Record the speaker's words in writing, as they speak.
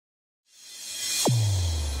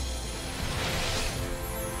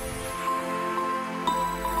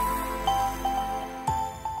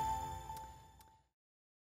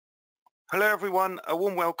Hello everyone, a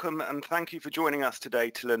warm welcome and thank you for joining us today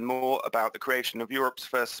to learn more about the creation of Europe's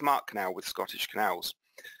first smart canal with Scottish Canals.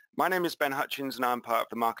 My name is Ben Hutchins and I'm part of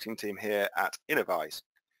the marketing team here at Innovise.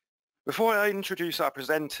 Before I introduce our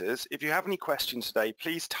presenters, if you have any questions today,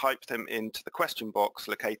 please type them into the question box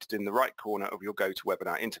located in the right corner of your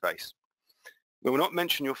GoToWebinar interface. We will not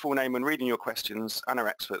mention your full name when reading your questions and our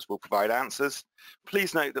experts will provide answers.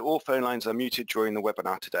 Please note that all phone lines are muted during the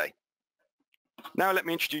webinar today. Now let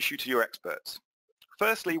me introduce you to your experts.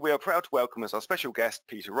 Firstly, we are proud to welcome as our special guest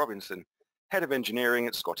Peter Robinson, Head of Engineering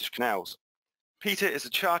at Scottish Canals. Peter is a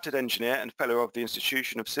Chartered Engineer and Fellow of the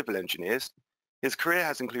Institution of Civil Engineers. His career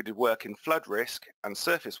has included work in flood risk and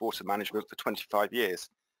surface water management for 25 years,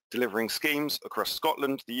 delivering schemes across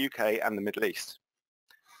Scotland, the UK and the Middle East.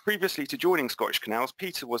 Previously to joining Scottish Canals,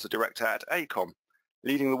 Peter was a director at AECOM,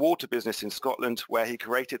 leading the water business in Scotland, where he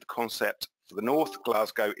created the concept for the North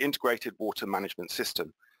Glasgow Integrated Water Management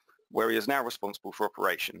System, where he is now responsible for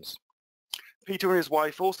operations. Peter and his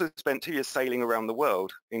wife also spent 2 years sailing around the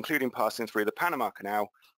world, including passing through the Panama Canal,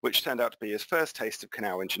 which turned out to be his first taste of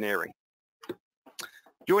canal engineering.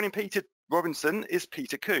 Joining Peter Robinson is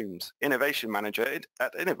Peter Coombs, Innovation Manager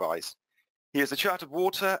at Innovise. He is a Chartered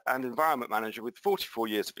Water and Environment Manager with 44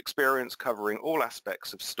 years of experience covering all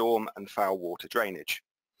aspects of storm and foul water drainage.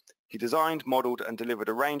 He designed, modelled and delivered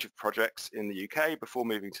a range of projects in the UK before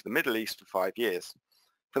moving to the Middle East for 5 years.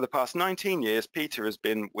 For the past 19 years, Peter has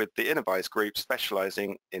been with the Innovise Group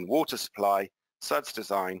specialising in water supply, SUDS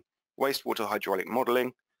design, wastewater hydraulic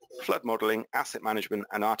modelling, flood modelling, asset management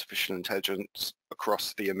and artificial intelligence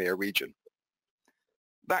across the EMEA region.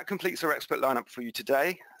 That completes our expert lineup for you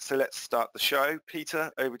today, so let's start the show. Peter,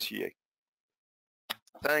 over to you.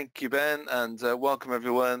 Thank you, Ben, and welcome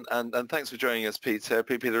everyone, and thanks for joining us, Peter.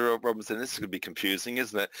 Peter Robinson. This is going to be confusing,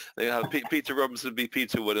 isn't it? They have Peter Robinson be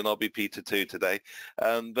Peter Wood, and I'll be Peter too today.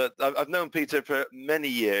 But I've known Peter for many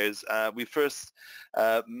years. We first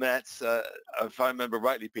met, if I remember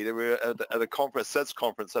rightly, Peter, we were at a conference, SUDS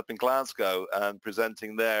conference up in Glasgow,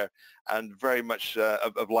 presenting there, and very much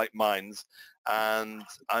of like minds. And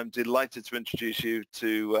I'm delighted to introduce you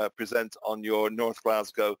to present on your North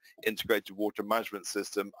Glasgow Integrated Water Management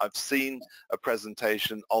System. I've seen a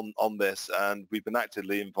presentation on this and we've been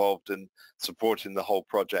actively involved in supporting the whole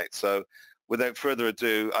project. So without further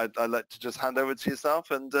ado, I'd like to just hand over to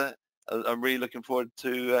yourself, and I'm really looking forward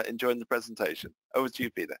to enjoying the presentation. Over to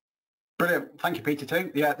you, Peter. Brilliant. Thank you, Peter,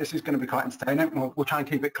 too. Yeah, this is going to be quite entertaining. We'll try and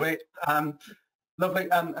keep it clear. Lovely,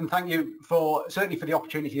 and thank you certainly for the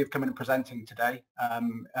opportunity of coming and presenting today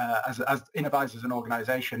as Innovise as an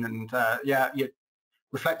organisation. And yeah,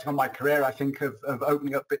 reflecting on my career, I think of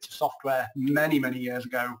opening up bits of software many years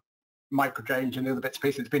ago, microdrainage and the other bits and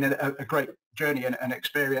pieces. It's been a great journey and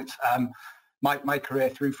experience. My career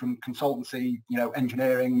through from consultancy,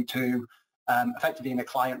 engineering to effectively in a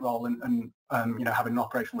client role and having an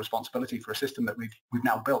operational responsibility for a system that we've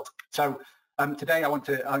now built. So today I'm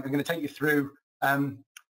going to take you through.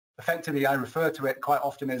 Effectively, I refer to it quite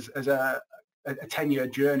often as a 10-year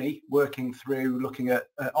journey, working through looking at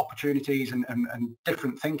opportunities and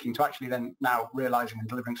different thinking to actually then now realising and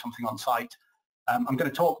delivering something on site. I'm going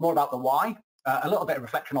to talk more about the why, a little bit of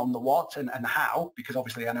reflection on the what and how, because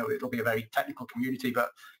obviously I know it'll be a very technical community, but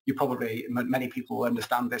many people will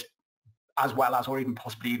understand this as well as, or even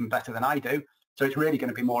possibly even better than I do. So it's really going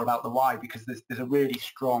to be more about the why, because there's a really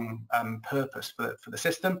strong purpose for the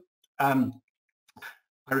system.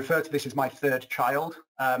 I refer to this as my third child.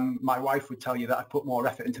 My wife would tell you that I put more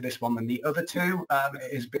effort into this one than the other two.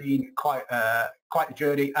 It has been quite a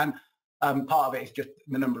journey, and part of it is just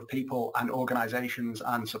the number of people and organisations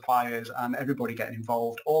and suppliers and everybody getting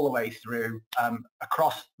involved all the way through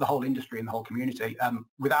across the whole industry and the whole community.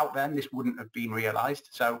 Without them, this wouldn't have been realised.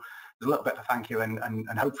 So there's a little bit of a thank you, and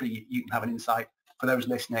hopefully you can have an insight for those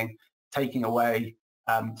listening, taking away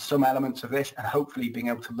some elements of this and hopefully being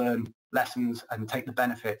able to learn lessons and take the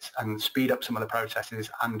benefits and speed up some of the processes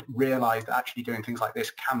and realise that actually doing things like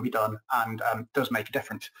this can be done and does make a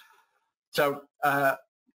difference. So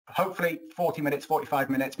hopefully 40 minutes, 45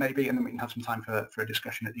 minutes maybe, and then we can have some time for a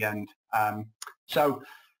discussion at the end. So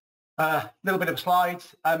a little bit of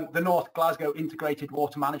slides. The North Glasgow Integrated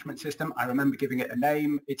Water Management System, I remember giving it a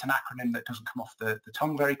name. It's an acronym that doesn't come off the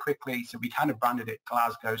tongue very quickly, so we kind of branded it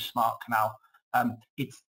Glasgow Smart Canal.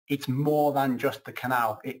 It's more than just the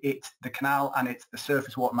canal. It's the canal, and it's the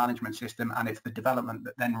surface water management system, and it's the development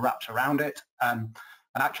that then wraps around it. And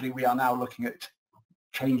actually, we are now looking at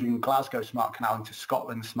changing Glasgow Smart Canal into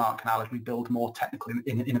Scotland Smart Canal as we build more technical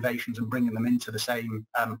innovations and bringing them into the same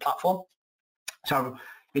platform. So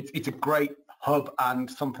it's a great hub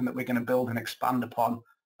and something that we're going to build and expand upon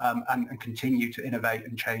and continue to innovate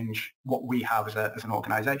and change what we have as an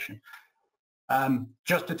organisation.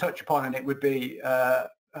 Just to touch upon, and it would be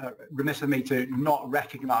remiss of me to not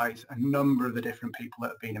recognise a number of the different people that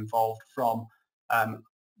have been involved, from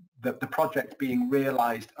the project being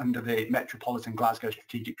realised under the Metropolitan Glasgow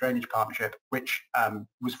Strategic Drainage Partnership, which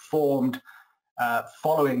was formed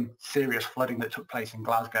following serious flooding that took place in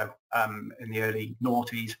Glasgow in the early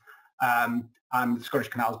noughties, and the Scottish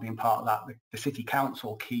Canals being part of that, the City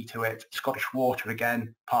Council key to it, Scottish Water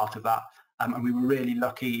again part of that, and we were really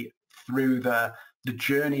lucky through the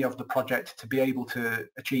journey of the project to be able to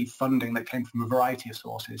achieve funding that came from a variety of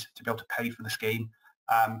sources to be able to pay for the scheme.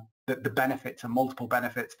 The benefits are multiple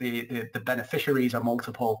benefits, the beneficiaries are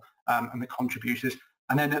multiple, and the contributors.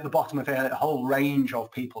 And then at the bottom of it, a whole range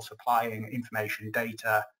of people supplying information,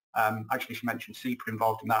 data. Actually, she mentioned SEPA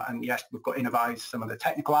involved in that. And yes, we've got Innovise, some of the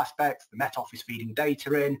technical aspects, the Met Office feeding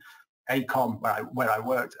data in, ACOM, where I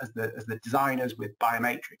worked as the designers, with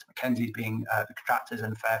Biomatrix, Mackenzie's being the contractors,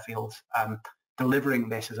 and Fairfield's delivering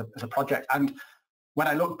this as a project. And when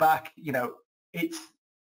I look back, you know, it's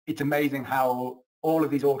amazing how all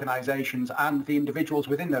of these organisations and the individuals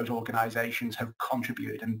within those organisations have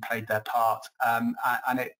contributed and played their part, and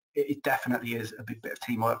it definitely is a big bit of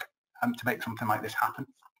teamwork to make something like this happen.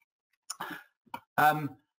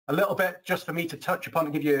 A little bit just for me to touch upon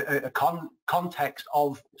and give you a context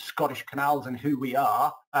of Scottish Canals and who we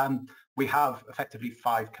are. We have effectively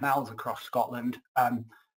 5 canals across Scotland.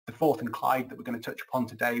 The Forth and Clyde that we're going to touch upon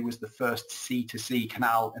today was the first sea-to-sea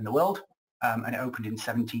canal in the world, and it opened in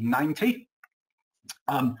 1790.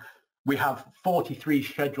 We have 43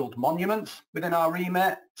 scheduled monuments within our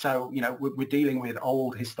remit, so you know we're dealing with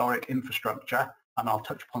old historic infrastructure, and I'll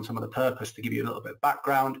touch upon some of the purpose to give you a little bit of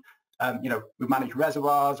background. You know, we've managed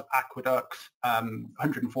reservoirs, aqueducts,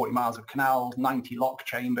 140 miles of canals, 90 lock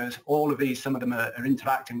chambers. All of these, some of them are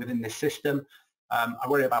interacting within this system. I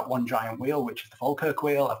worry about one giant wheel, which is the Falkirk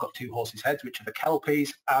wheel. I've got 2 horses' heads, which are the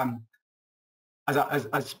Kelpies.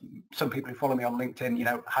 As some people who follow me on LinkedIn, you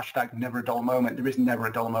know, hashtag never a dull moment. There is never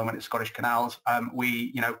a dull moment at Scottish Canals.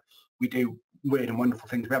 We do weird and wonderful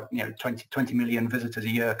things. We have, you know, 20 million visitors a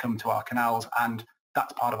year come to our canals, and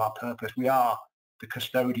that's part of our purpose. We are the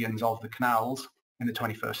custodians of the canals in the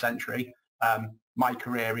 21st century. My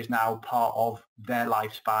career is now part of their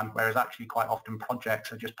lifespan, whereas actually quite often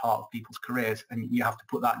projects are just part of people's careers, and you have to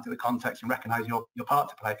put that into the context and recognise your part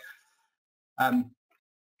to play.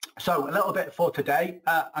 So a little bit for today.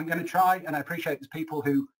 I'm going to try, and I appreciate there's people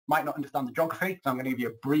who might not understand the geography, so I'm going to give you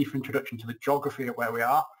a brief introduction to the geography of where we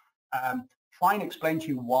are. Try and explain to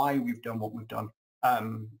you why we've done what we've done.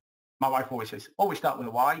 My wife always says, always start with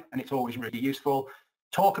a why, and it's always really useful.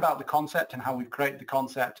 Talk about the concept and how we've created the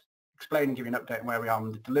concept, explain and give you an update on where we are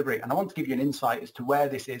on the delivery. And I want to give you an insight as to where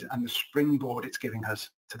this is and the springboard it's giving us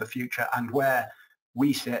to the future, and where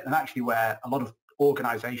we sit, and actually where a lot of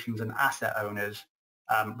organisations and asset owners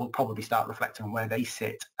will probably start reflecting on where they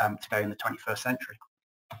sit today in the 21st century.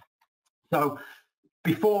 So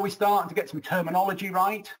before we start, to get some terminology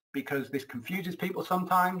right, because this confuses people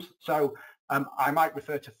sometimes. So I might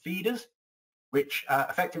refer to feeders, which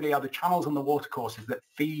effectively are the channels and the watercourses that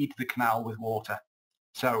feed the canal with water.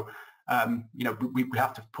 So, you know, we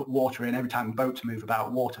have to put water in every time boats move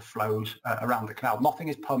about. Water flows around the canal. Nothing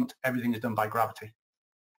is pumped. Everything is done by gravity.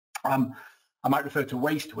 I might refer to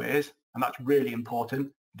wasteways, and that's really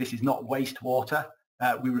important. This is not wastewater.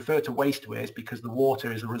 We refer to wasteways because the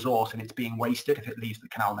water is a resource and it's being wasted if it leaves the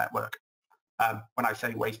canal network. When I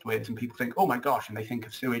say wasteways, and people think, oh my gosh, and they think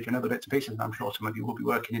of sewage and other bits and pieces, and I'm sure some of you will be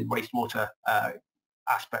working in wastewater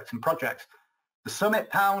aspects and projects. The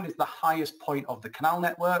summit pound is the highest point of the canal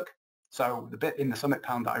network. So the bit in the summit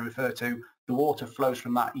pound that I refer to, the water flows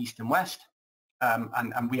from that east and west,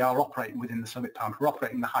 and we are operating within the summit pound. We're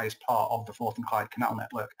operating the highest part of the Forth and Clyde canal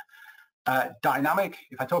network. Dynamic,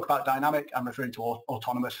 if I talk about dynamic, I'm referring to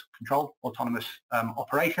autonomous control, autonomous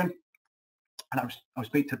operation. And I was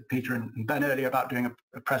speaking to Peter and Ben earlier about doing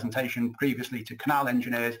a presentation previously to canal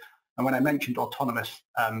engineers, and when I mentioned autonomous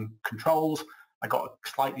controls, I got a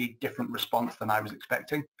slightly different response than I was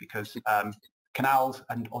expecting, because canals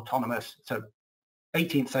and autonomous, so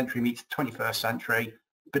 18th century meets 21st century,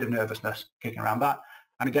 bit of nervousness kicking around that.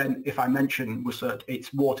 And again, if I mention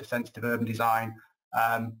it's water sensitive urban design,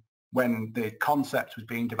 when the concept was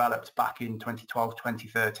being developed back in 2012,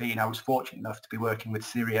 2013, I was fortunate enough to be working with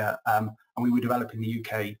Syria, and we were developing the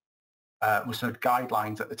UK research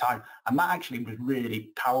guidelines at the time. And that actually was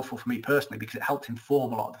really powerful for me personally, because it helped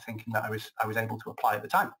inform a lot of the thinking that I was able to apply at the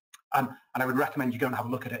time. And I would recommend you go and have a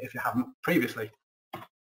look at it if you haven't previously.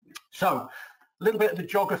 So a little bit of the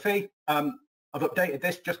geography. I've updated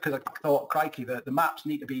this just because I thought, crikey, the maps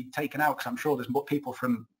need to be taken out because I'm sure there's more people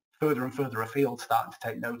from further and further afield starting to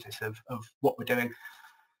take notice of what we're doing.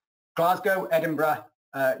 Glasgow, Edinburgh,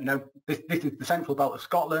 this is the central belt of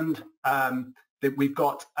Scotland. We've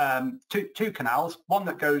got two canals, one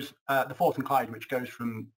that goes, the Forth and Clyde, which goes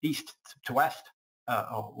from east to west,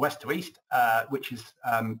 or west to east, which is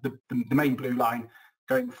the main blue line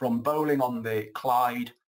going from Bowling on the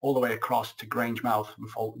Clyde all the way across to Grangemouth,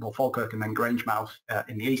 Falkirk, and then Grangemouth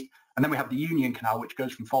in the east. And then we have the Union Canal, which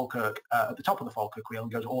goes from Falkirk at the top of the Falkirk Wheel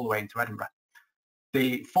and goes all the way into Edinburgh.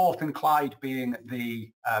 The Forth and Clyde being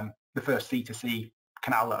the first sea-to-sea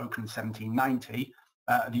canal that opened in 1790.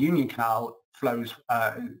 The Union Canal flows,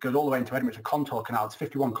 goes all the way into Edinburgh. It's a contour canal. It's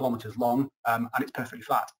 51 kilometres long, and it's perfectly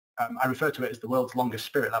flat. I refer to it as the world's longest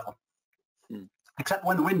spirit level. Except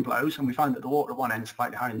when the wind blows and we find that the water at one end is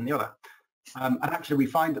slightly higher than the other. And actually we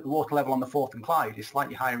find that the water level on the Forth and Clyde is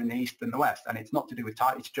slightly higher in the east than the west, and it's not to do with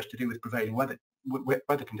tide, it's just to do with prevailing weather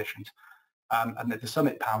conditions. And that the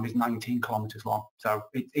summit pound is 19 kilometres long. So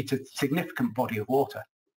it's a significant body of water.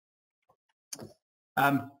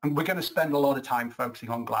 And we're going to spend a lot of time focusing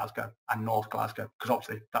on Glasgow and North Glasgow, because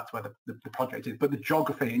obviously that's where the project is. But the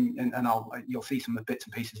geography, and you'll see some of the bits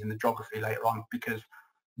and pieces in the geography later on, because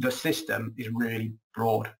the system is really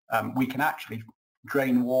broad. We can actually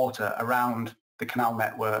drain water around the canal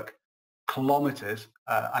network kilometres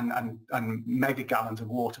and mega gallons of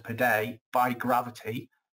water per day by gravity.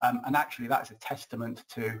 And actually that's a testament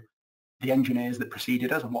to the engineers that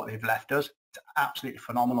preceded us and what they've left us. It's absolutely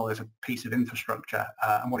phenomenal as a piece of infrastructure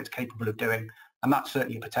and what it's capable of doing. And that's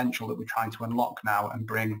certainly a potential that we're trying to unlock now and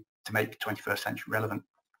bring to make 21st century relevant.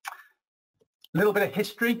 A little bit of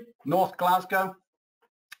history, North Glasgow.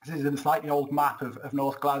 This is a slightly old map of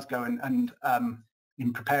North Glasgow, and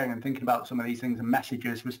in preparing and thinking about some of these things and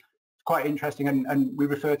messages was quite interesting. And we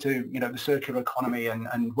refer to, the circular economy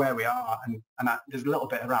and where we are, and there's a little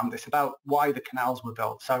bit around this about why the canals were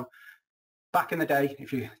built. So back in the day,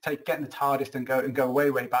 if you getting the TARDIS and go way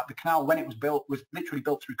back, the canal when it was built was literally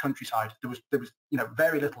built through countryside. There was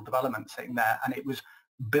very little development sitting there, and it was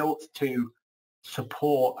built to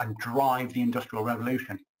support and drive the Industrial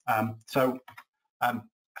Revolution.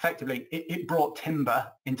 Effectively, it brought timber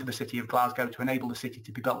into the city of Glasgow to enable the city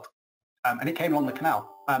to be built. And it came along the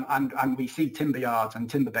canal. And we see timber yards and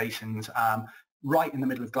timber basins right in the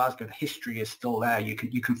middle of Glasgow. The history is still there. You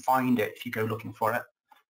can find it if you go looking for it.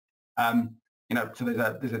 So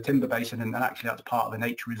there's a timber basin, and actually that's part of the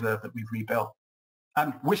nature reserve that we've rebuilt.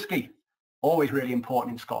 Whiskey, always really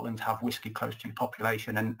important in Scotland to have whiskey close to your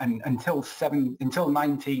population. And until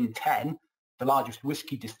 1910, the largest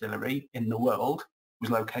whiskey distillery in the world was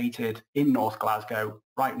located in North Glasgow,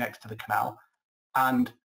 right next to the canal.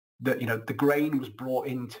 And the grain was brought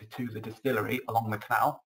into the distillery along the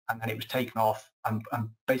canal, and then it was taken off and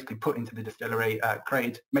basically put into the distillery,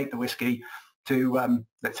 make the whiskey to,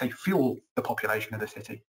 let's say, fuel the population of the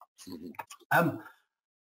city.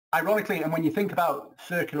 Ironically, and when you think about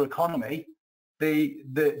circular economy,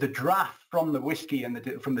 the draft from the whiskey and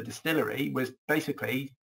from the distillery was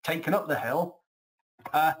basically taken up the hill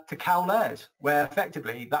to cow lairs, where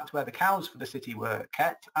effectively that's where the cows for the city were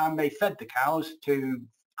kept, and they fed the cows to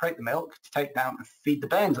create the milk to take down and feed the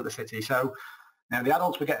bairns of the city. So now the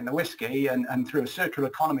adults were getting the whiskey, and through a circular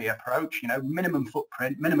economy approach, minimum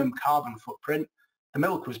footprint, minimum carbon footprint, the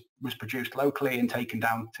milk was produced locally and taken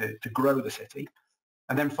down to grow the city.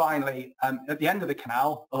 And then finally, at the end of the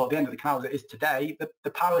canal, or the end of the canal as it is today, the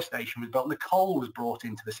power station was built and the coal was brought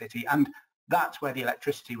into the city, and that's where the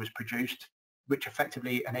electricity was produced, which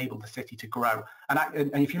effectively enabled the city to grow. And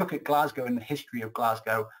if you look at Glasgow and the history of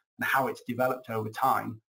Glasgow and how it's developed over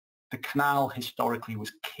time, the canal historically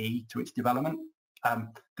was key to its development.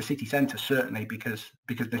 The city centre certainly, because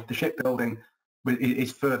the shipbuilding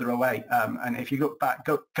is further away. And if you look back,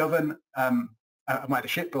 Govan, where the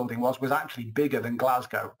shipbuilding was actually bigger than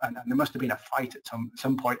Glasgow, and there must have been a fight at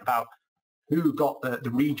some point about who got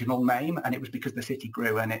the regional name, and it was because the city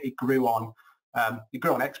grew, and it grew on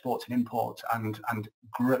exports and imports, and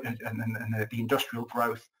the industrial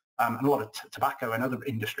growth, and a lot of tobacco and other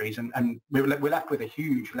industries, and we're left with a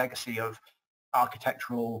huge legacy of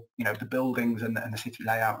architectural, the buildings and the city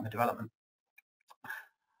layout and the development.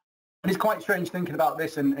 And it's quite strange thinking about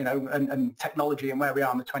this and technology and where we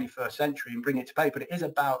are in the 21st century and bringing it to play, but it is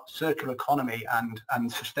about circular economy and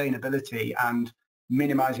sustainability and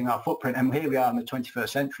minimizing our footprint. And here we are in the 21st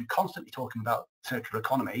century constantly talking about circular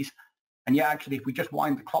economies. And yet actually, if we just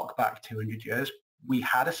wind the clock back 200 years, we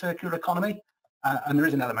had a circular economy, and there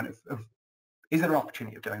is an element of is there an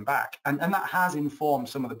opportunity of going back? And that has informed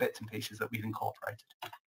some of the bits and pieces that we've incorporated.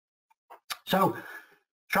 So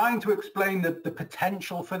trying to explain the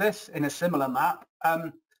potential for this in a similar map,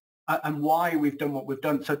 and why we've done what we've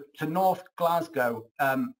done. So North Glasgow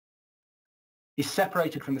is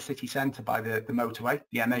separated from the city centre by the motorway,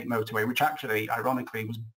 the M8 motorway, which actually, ironically,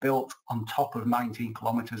 was built on top of 19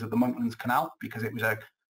 kilometres of the Monklands Canal, because it was a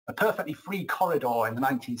perfectly free corridor in the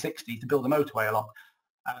 1960s to build a motorway along.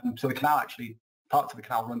 So the canal actually, parts of the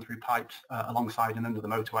canal run through pipes alongside and under the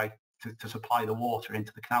motorway to supply the water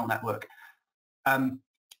into the canal network.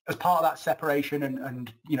 As part of that separation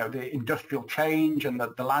and the industrial change and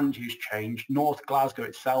the land use change, North Glasgow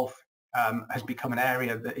itself has become an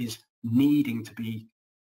area that is needing to be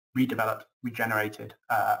redeveloped, regenerated,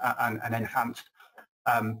 and enhanced.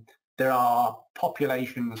 There are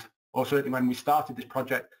populations, or certainly when we started this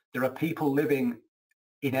project, there are people living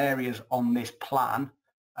in areas on this plan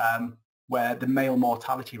where the male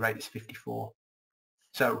mortality rate is 54.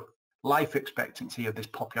 So life expectancy of this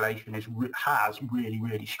population has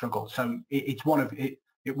really struggled. So it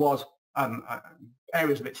was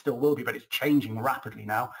areas of it still will be, but it's changing rapidly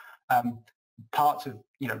now. Parts of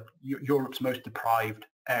Europe's most deprived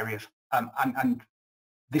areas, and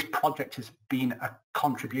this project has been a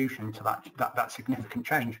contribution to that significant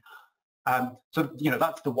change. So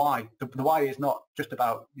that's the why. The why is not just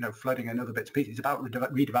about flooding and other bits and pieces. It's about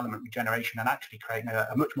redevelopment, regeneration, and actually creating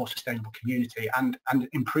a much more sustainable community and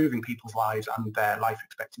improving people's lives and their life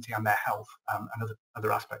expectancy and their health and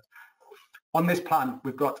other aspects. On this plan,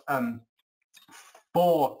 we've got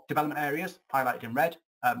 4 development areas highlighted in red.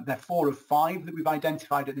 They're 4 of 5 that we've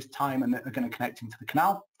identified at this time and that are going to connect into the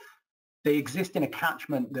canal. They exist in a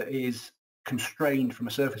catchment that is constrained from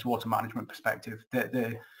a surface water management perspective.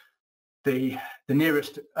 The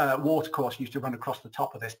nearest watercourse used to run across the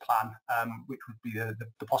top of this plan, which would be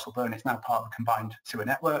the Postle Burn. It's now part of the combined sewer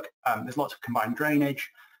network. There's lots of combined drainage.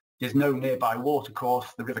 There's no nearby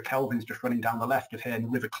watercourse. The River Kelvin's just running down the left of here, and the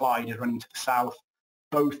River Clyde is running to the south,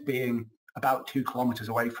 both being about 2 kilometres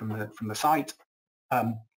away from the site.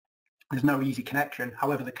 There's no easy connection.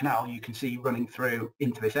 However, the canal you can see running through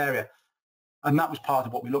into this area. And that was part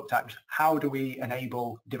of what we looked at, was how do we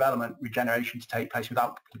enable development regeneration to take place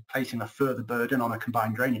without placing a further burden on a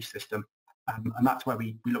combined drainage system? And that's where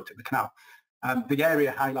we looked at the canal. The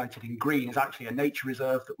area highlighted in green is actually a nature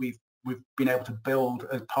reserve that we've been able to build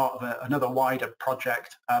as part of another wider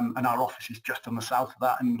project, and our office is just on the south of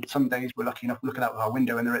that. And some days we're lucky enough looking out of our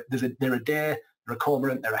window and there are deer, there are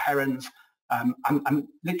cormorant, there are herons, and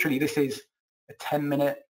literally this is a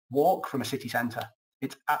 10-minute walk from a city centre.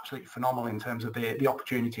 It's absolutely phenomenal in terms of the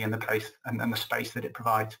opportunity and the place and the space that it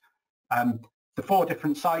provides. The 4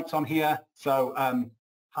 different sites on here, so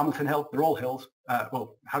Hamilton Hill, they're all hills.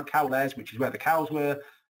 Well, Cowlares, which is where the cows were.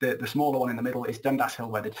 The smaller one in the middle is Dundas Hill,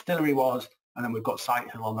 where the distillery was. And then we've got Sight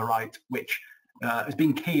Hill on the right, which has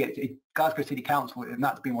been key. Glasgow City Council, and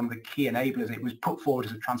that's been one of the key enablers. It was put forward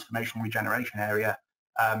as a transformational regeneration area.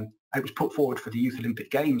 It was put forward for the Youth Olympic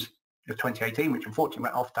Games of 2018, which unfortunately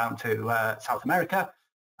went off down to South America.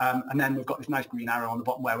 And then we've got this nice green arrow on the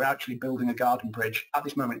bottom where we're actually building a garden bridge. At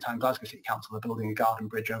this moment in time, Glasgow City Council are building a garden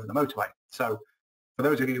bridge over the motorway. So for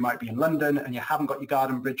those of you who might be in London and you haven't got your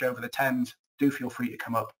garden bridge over the Thames, do feel free to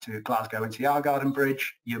come up to Glasgow and see our garden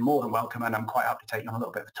bridge. You're more than welcome, and I'm quite happy to take you on a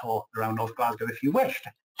little bit of a tour around North Glasgow if you wished.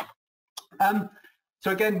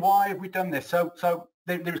 So again, why have we done this? So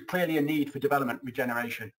there is clearly a need for development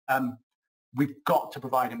regeneration. We've got to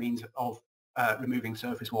provide a means of removing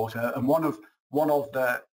surface water, and one of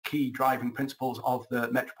the key driving principles of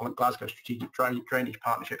the Metropolitan Glasgow Strategic Drainage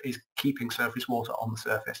Partnership is keeping surface water on the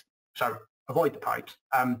surface. So avoid the pipes.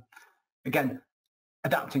 Again,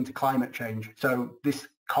 adapting to climate change. So this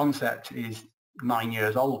concept is 9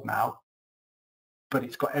 years old now, but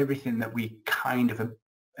it's got everything that we kind of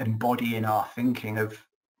embody in our thinking of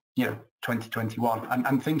 2021,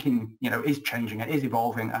 and thinking is changing, it is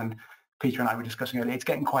evolving. And Peter and I were discussing earlier, it's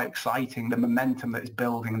getting quite exciting, the momentum that is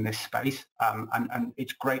building in this space, and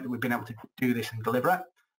it's great that we've been able to do this and deliver it.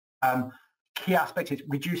 Key aspect is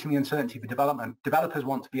reducing the uncertainty for development. Developers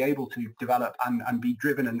want to be able to develop and be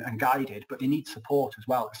driven and guided, but they need support as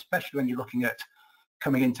well, especially when you're looking at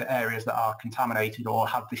coming into areas that are contaminated or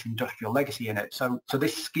have this industrial legacy in it. So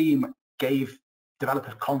this scheme gave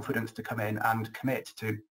developers confidence to come in and commit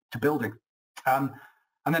to building.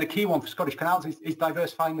 And then a key one for Scottish Canals is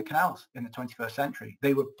diversifying the canals in the 21st century.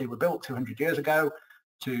 They were built 200 years ago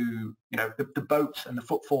to, the boats and the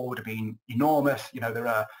footfall would have been enormous.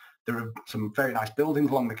 There are some very nice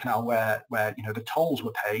buildings along the canal where the tolls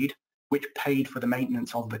were paid, which paid for the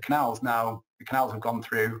maintenance of the canals. Now, the canals have gone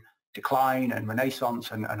through decline and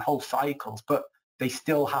renaissance and whole cycles, but they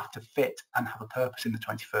still have to fit and have a purpose in the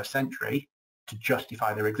 21st century to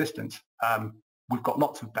justify their existence. we've got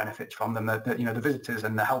lots of benefits from them, the visitors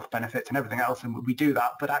and the health benefits and everything else, and we do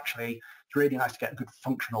that, but actually it's really nice to get a good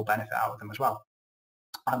functional benefit out of them as well.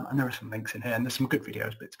 And there are some links in here, and there's some good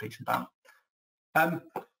videos, bits and pieces about.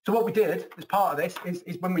 So what we did as part of this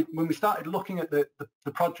is when we started looking at the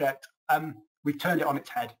project, we turned it on its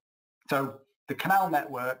head. So the canal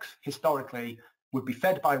networks historically would be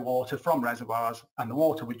fed by water from reservoirs, and the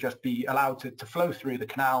water would just be allowed to flow through the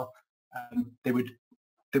canal. They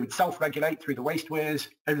would self-regulate through the waste weirs,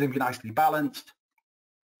 everything would be nicely balanced.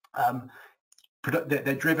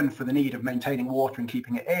 They're driven for the need of maintaining water and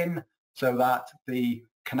keeping it in, so that the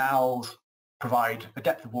canals provide a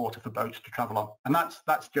depth of water for boats to travel on. And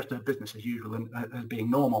that's just a business as usual and as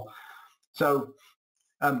being normal. So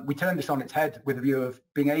we turned this on its head with a view of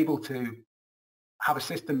being able to have a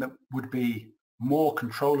system that would be more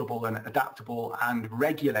controllable and adaptable and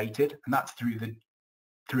regulated, and that's through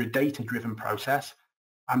a data-driven process,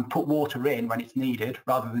 and put water in when it's needed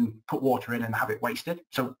rather than put water in and have it wasted.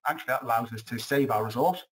 So actually that allows us to save our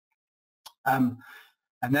resource.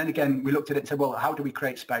 And then again, we looked at it and said, well, how do we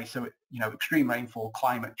create space? So, extreme rainfall,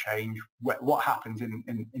 climate change, what happens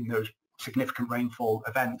in those significant rainfall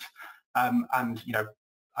events?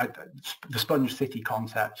 The sponge city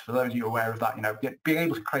concept, for those of you aware of that, being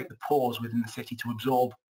able to create the pores within the city to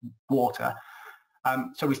absorb water.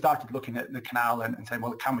 So we started looking at the canal and saying,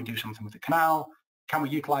 well, can we do something with the canal? Can we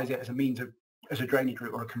utilize it as a means of, as a drainage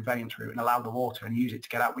route or a conveyance route, and allow the water and use it to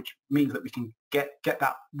get out, which means that we can get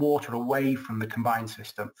that water away from the combined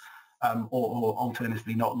system, or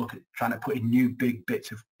alternatively not look at trying to put in new big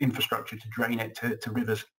bits of infrastructure to drain it to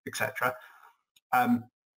rivers, etc.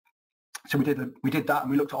 So we did that,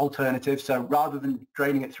 and we looked at alternatives. So rather than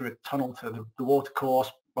draining it through a tunnel to the water course,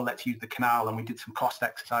 well, let's use the canal, and we did some cost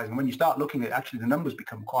exercise. And when you start looking at it, actually the numbers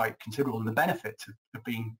become quite considerable, and the benefits have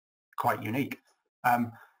been quite unique.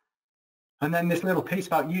 And then this little piece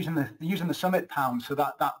about using the summit pound, so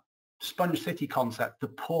that sponge city concept, the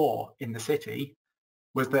pore in the city,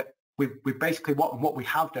 was that we basically what we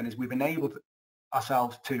have done is we've enabled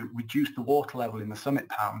ourselves to reduce the water level in the summit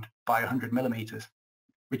pound by 100 millimeters,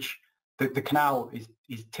 which the canal is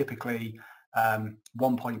typically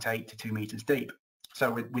 1.8 to 2 meters deep.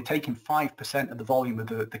 So we're taking 5% of the volume of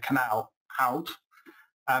the canal out,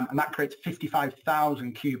 and that creates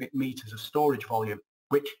 55,000 cubic meters of storage volume,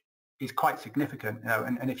 which is quite significant,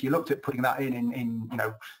 and if you looked at putting that in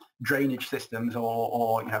drainage systems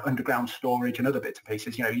or underground storage and other bits and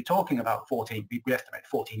pieces, you're talking about we estimate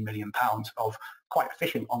 14 million pounds of quite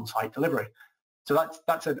efficient on-site delivery. So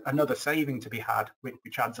that's another saving to be had,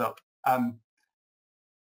 which adds up.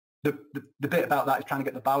 The bit about that is trying to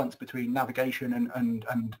get the balance between navigation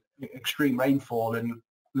and extreme rainfall and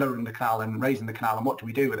lowering the canal and raising the canal, and what do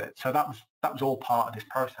we do with it. So that was all part of this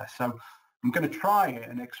process. So I'm going to try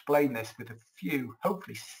and explain this with a few,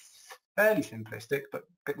 hopefully fairly simplistic, but a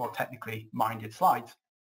bit more technically minded slides.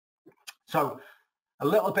 So a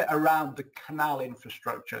little bit around the canal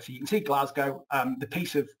infrastructure. So you can see Glasgow, the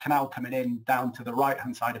piece of canal coming in down to the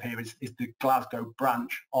right-hand side of here is the Glasgow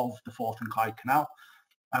branch of the Forth and Clyde Canal.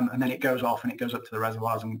 And then it goes off and it goes up to the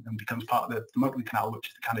reservoirs and becomes part of the Moatley Canal, which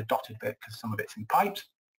is the kind of dotted bit because some of it's in pipes.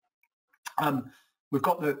 We've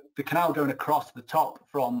got the canal going across the top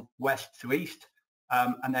from west to east,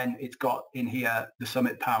 and then it's got in here the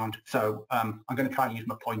summit pound. So I'm going to try and use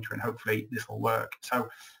my pointer and hopefully this will work. So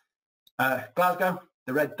Glasgow,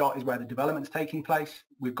 the red dot is where the development's taking place.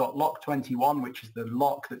 We've got lock 21, which is the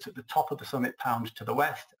lock that's at the top of the summit pound to the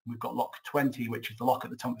west. We've got lock 20, which is the lock at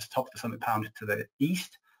the top of the summit pound to the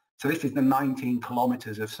east. So this is the 19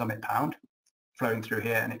 kilometres of summit pound flowing through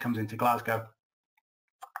here, and it comes into Glasgow.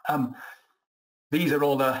 These are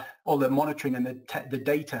all the monitoring and the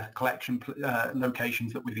data collection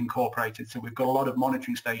locations that we've incorporated. So we've got a lot of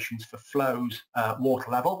monitoring stations for flows,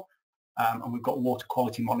 water level, and we've got water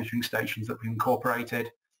quality monitoring stations that we've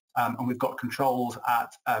incorporated, and we've got controls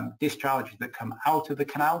at discharges that come out of the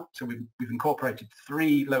canal. So we've incorporated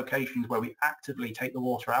 3 locations where we actively take the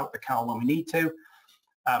water out of the canal when we need to,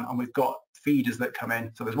 and we've got feeders that come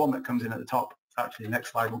in. So there's one that comes in at the top. Actually, the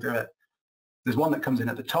next slide will do it. There's one that comes in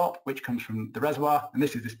at the top, which comes from the reservoir, and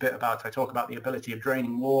this is this bit about, I talk about the ability of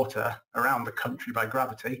draining water around the country by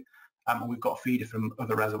gravity, and we've got a feeder from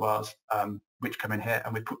other reservoirs which come in here,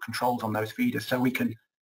 and we put controls on those feeders, so we can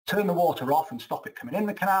turn the water off and stop it coming in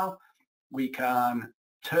the canal. We can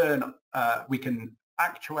we can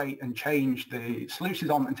actuate and change the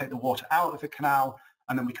sluices on and take the water out of the canal,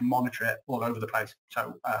 and then we can monitor it all over the place.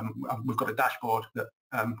 So we've got a dashboard that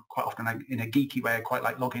quite often in a geeky way I quite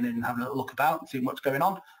like logging in and having a little look about and seeing what's going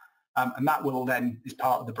on, and that will then is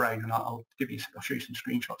part of the brain, and I'll show you some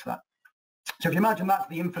screenshots of that. So if you imagine that's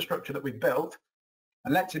the infrastructure that we've built,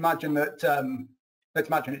 And let's imagine that, let's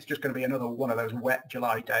imagine it's just going to be another one of those wet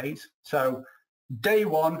July days. So day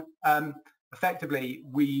one, effectively,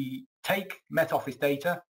 we take Met Office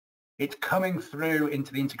data. It's coming through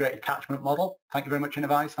into the integrated catchment model. Thank you very much,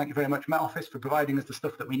 Innovise. Thank you very much, Met Office, for providing us the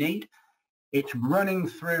stuff that we need. It's running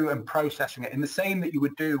through and processing it in the same that you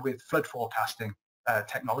would do with flood forecasting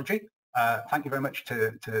technology. Thank you very much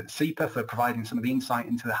to SEPA for providing some of the insight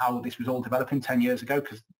into how this was all developing 10 years ago,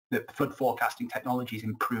 because the flood forecasting technology has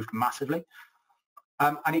improved massively.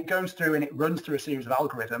 And it goes through and it runs through a series of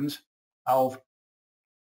algorithms of,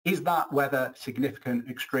 is that weather significant,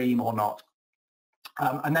 extreme or not?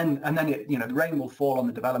 And then it, the rain will fall on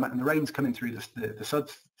the development, and the rain's coming through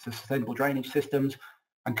the sustainable drainage systems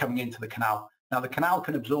and coming into the canal. Now the canal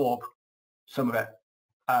can absorb some of it.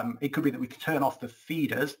 It could be that we could turn off the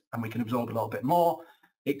feeders and we can absorb a little bit more.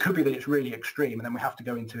 It could be that it's really extreme, and then we have to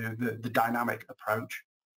go into the dynamic approach.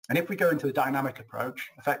 And if we go into the dynamic approach,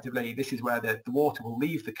 effectively, this is where the water will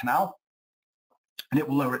leave the canal and it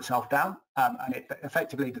will lower itself down. And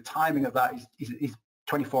effectively, the timing of that is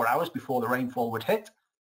 24 hours before the rainfall would hit.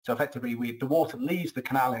 So effectively, the water leaves the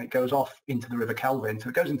canal and it goes off into the River Kelvin. So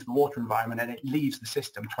it goes into the water environment and it leaves the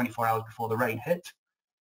system 24 hours before the rain hits.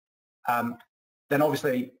 Then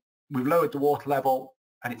obviously, we've lowered the water level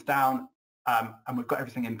and it's down, and we've got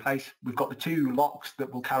everything in place. We've got the two locks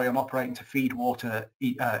that will carry on operating to feed water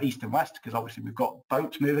east and west, because obviously we've got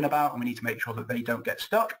boats moving about and we need to make sure that they don't get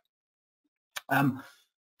stuck.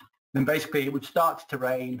 Then basically it would start to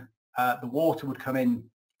rain, the water would come in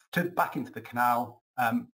back into the canal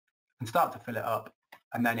and start to fill it up,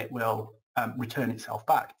 and then it will return itself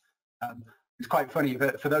back. It's quite funny,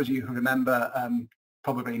 but for those of you who remember,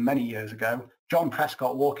 probably many years ago, John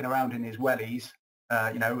Prescott walking around in his wellies,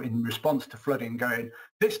 in response to flooding, going,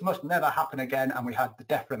 this must never happen again, and we had the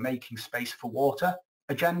DEFRA making space for water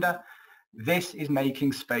agenda. This is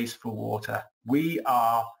making space for water. We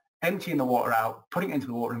are emptying the water out, putting it into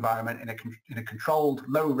the water environment in a controlled,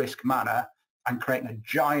 low-risk manner, and creating a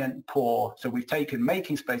giant pour. So we've taken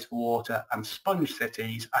making space for water and sponge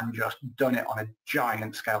cities and just done it on a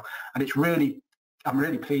giant scale. And it's really, I'm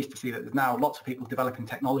really pleased to see that there's now lots of people developing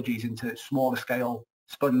technologies into smaller scale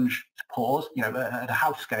sponge pours, at a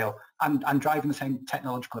house scale, and driving the same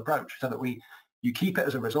technological approach, so that you keep it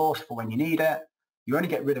as a resource for when you need it. You only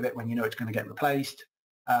get rid of it when you know it's going to get replaced.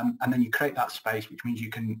 And then you create that space, which means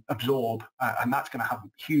you can absorb, and that's going to have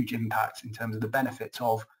huge impacts in terms of the benefits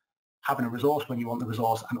of having a resource when you want the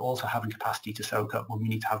resource, and also having capacity to soak up when we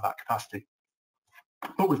need to have that capacity.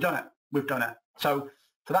 But we've done it. So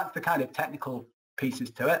that's the kind of technical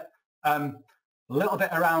pieces to it. A little bit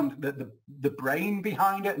around the brain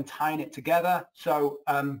behind it and tying it together. So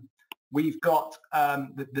we've got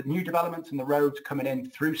the new developments and the roads coming in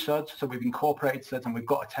through SUDS. So we've incorporated SUDS, and we've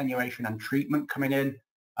got attenuation and treatment coming in,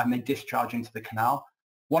 and they discharge into the canal.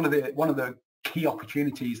 One of the key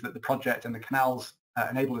opportunities that the project and the canals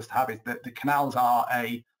enable us to have is that the canals are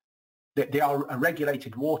a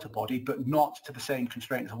regulated water body, but not to the same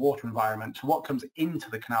constraint as a water environment. So what comes into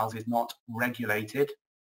the canals is not regulated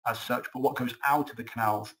as such, but what goes out of the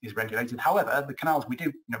canals is regulated. However, the canals, we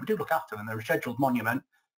do look after them. They're a scheduled monument.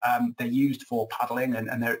 They're used for paddling,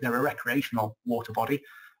 and they're a recreational water body.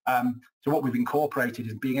 So what we've incorporated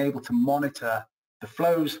is being able to monitor the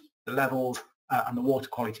flows, the levels, and the water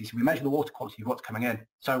quality. So we measure the water quality of what's coming in.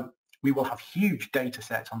 So we will have huge data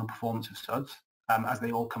sets on the performance of SUDS as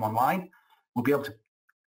they all come online. We'll be able to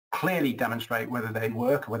clearly demonstrate whether they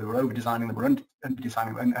work, or whether we're over-designing them or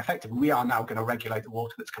under-designing them. And effectively, we are now going to regulate the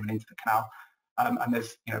water that's coming into the canal. And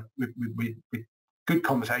there's, with good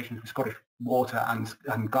conversations with Scottish Water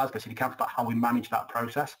and Glasgow City Council about how we manage that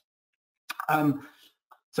process.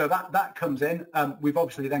 So that comes in. We've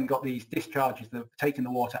obviously then got these discharges that have taken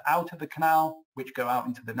the water out of the canal, which go out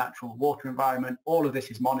into the natural water environment. All of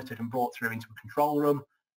this is monitored and brought through into a control room,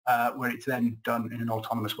 where it's then done in an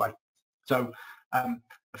autonomous way. So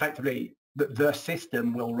effectively, the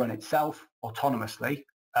system will run itself autonomously.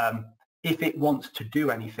 If it wants to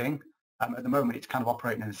do anything, at the moment it's kind of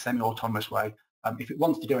operating in a semi-autonomous way. If it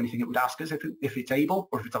wants to do anything, it would ask us if it's able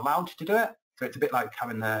or if it's allowed to do it. So it's a bit like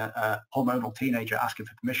having the hormonal teenager asking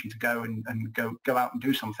for permission to go and go out and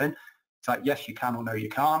do something. It's like, yes, you can, or no, you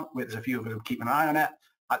can't. There's a few of them keeping an eye on it.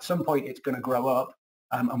 At some point, it's going to grow up,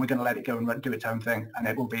 and we're going to let it go and do its own thing, and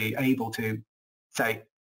it will be able to say,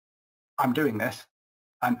 I'm doing this,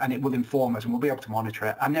 and it will inform us, and we'll be able to monitor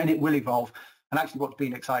it, and then it will evolve. And actually what's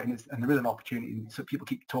been exciting is, and there is an opportunity, so people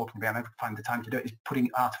keep talking about, I never find the time to do it, is putting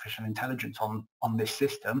artificial intelligence on this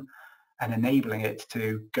system and enabling it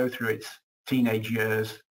to go through its teenage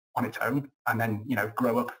years on its own, and then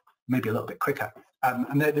grow up maybe a little bit quicker.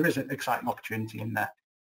 And there is an exciting opportunity in there.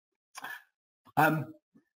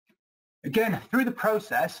 Again, through the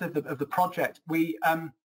process of the project, we,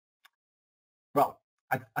 well,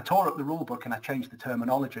 I tore up the rule book and I changed the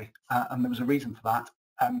terminology, and there was a reason for that.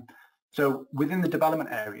 So within the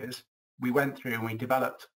development areas, we went through and we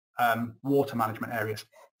developed water management areas.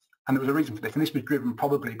 And there was a reason for this, and this was driven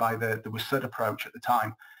probably by the WSUD approach at the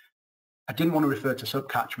time. I didn't want to refer to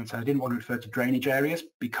subcatchments and I didn't want to refer to drainage areas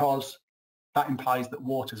because that implies that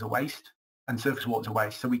water's a waste and surface water's a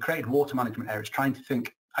waste. So we created water management areas trying to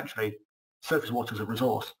think, actually, surface water is a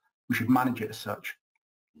resource. We should manage it as such.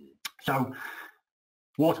 So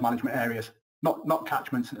water management areas, not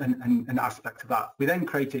catchments and aspects of that. We then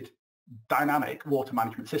created dynamic water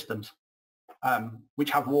management systems,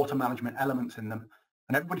 which have water management elements in them.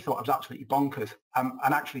 And everybody thought it was absolutely bonkers.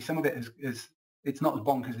 And actually some of it is it's not as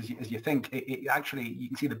bonkers as you think. It actually, you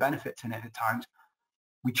can see the benefits in it at times.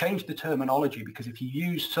 We changed the terminology because if you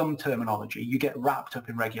use some terminology, you get wrapped up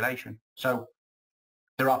in regulation. So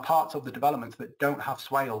there are parts of the developments that don't have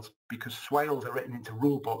swales because swales are written into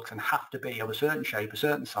rule books and have to be of a certain shape, a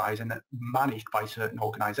certain size, and managed by certain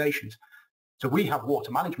organisations. So we have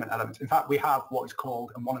water management elements. In fact, we have what is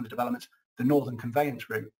called, in one of the developments, the Northern Conveyance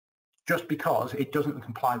Route, just because it doesn't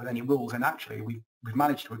comply with any rules. And actually, we've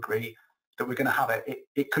managed to agree that we're going to have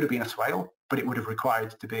it could have been a swale, but it would have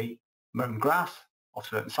required to be mown grass off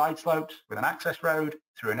certain side slopes with an access road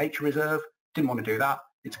through a nature reserve. Didn't want to do that.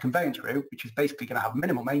 It's a conveyance route, which is basically going to have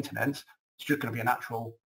minimal maintenance. It's just going to be a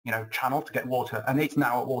natural, channel to get water, and it's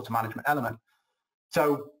now a water management element.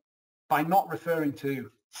 So by not referring to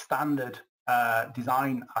standard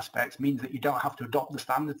design aspects means that you don't have to adopt the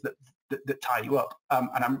standards that tie you up.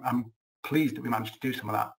 And I'm pleased that we managed to do some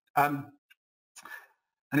of that.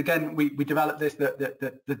 And again, we developed this, that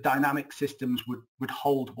the dynamic systems would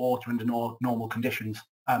hold water under normal conditions.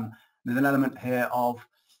 There's an element here of,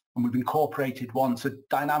 and we've incorporated one, so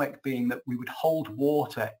dynamic being that we would hold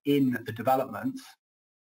water in the developments,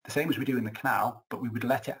 the same as we do in the canal, but we would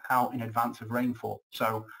let it out in advance of rainfall.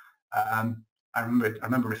 So I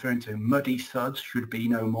remember referring to muddy suds should be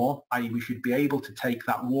no more, i.e. we should be able to take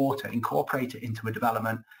that water, incorporate it into a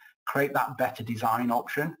development, create that better design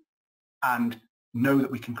option, and know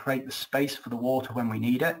that we can create the space for the water when we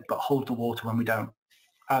need it, but hold the water when we don't.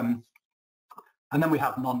 And then we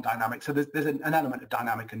have non-dynamic. So there's an element of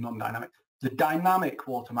dynamic and non-dynamic. The dynamic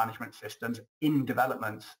water management systems in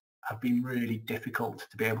developments have been really difficult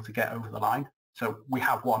to be able to get over the line. So we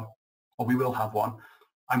have one, or we will have one.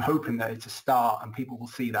 I'm hoping that it's a start and people will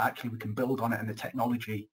see that actually we can build on it and the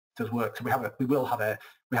technology does work. So we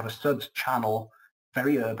have a suds channel,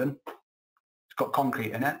 very urban. It's got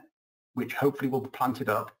concrete in it, which hopefully will be planted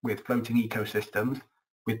up with floating ecosystems,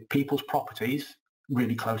 with people's properties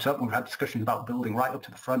really close up. We've had discussions about building right up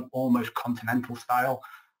to the front, almost continental style.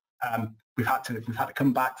 We've had to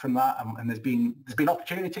come back from that, and there's been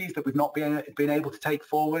opportunities that we've not been able to take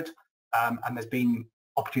forward, and there's been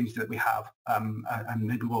opportunities that we have, and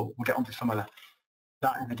maybe we'll get onto some of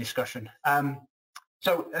that in the discussion.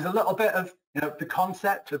 So there's a little bit of the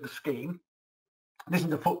concept of the scheme. This is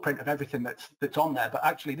the footprint of everything that's on there, but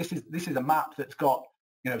actually this is a map that's got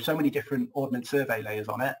so many different ordnance survey layers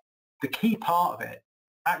on it. The key part of it,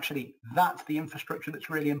 actually, that's the infrastructure that's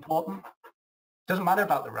really important. It doesn't matter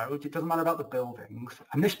about the roads, it doesn't matter about the buildings.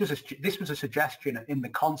 And this was a suggestion in the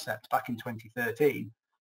concept back in 2013,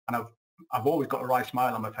 and I've always got a wry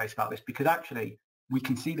smile on my face about this because actually we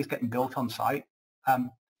can see this getting built on site.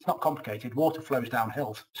 It's not complicated. Water flows down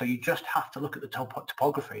hills, so you just have to look at the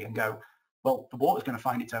topography and go, well, the water's going to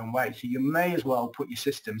find its own way. So you may as well put your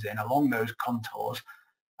systems in along those contours.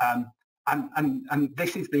 And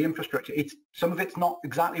this is the infrastructure. Some of it's not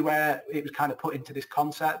exactly where it was kind of put into this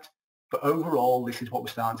concept, but overall, this is what we're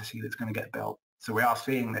starting to see that's going to get built. So we are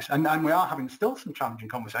seeing this, and we are having still some challenging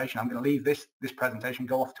conversation. I'm going to leave this presentation,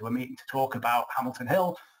 go off to a meeting to talk about Hamilton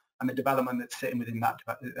Hill and the development that's sitting within that,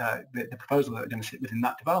 the proposal that are going to sit within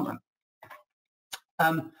that development.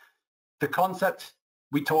 The concept,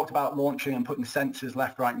 we talked about launching and putting sensors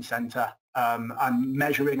left, right, and centre, and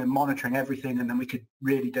measuring and monitoring everything, and then we could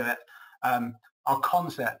really do it. Our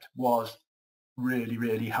concept was really,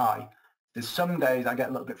 really high. There's some days I get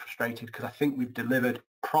a little bit frustrated because I think we've delivered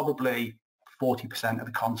probably 40% of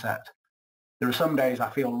the concept. There are some days I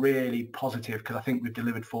feel really positive because I think we've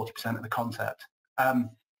delivered 40% of the concept.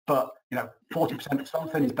 But 40% of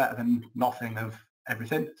something is better than nothing of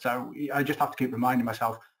everything. So I just have to keep reminding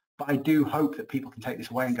myself. But I do hope that people can take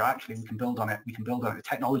this away and go, actually, we can build on it. We can build on it. The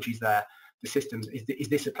technology's there. The systems, is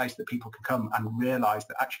this a place that people can come and realise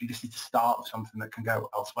that actually this is the start of something that can go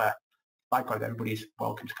elsewhere? Likewise, everybody's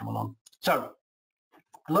welcome to come along. So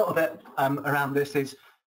A little bit around this is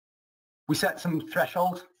we set some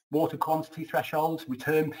thresholds, water quantity thresholds,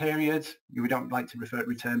 return periods. We don't like to refer to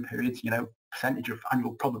return periods, percentage of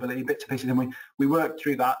annual probability, bits and pieces, and we work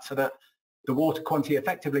through that so that the water quantity,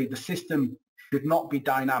 effectively, the system should not be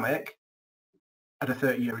dynamic at a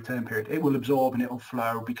 30-year return period. It will absorb and it will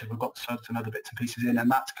flow because we've got suds and other bits and pieces in,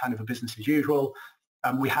 and that's kind of a business as usual.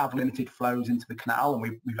 We have limited flows into the canal, and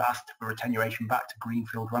we've asked for attenuation back to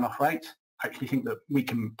greenfield runoff rates. I actually think that we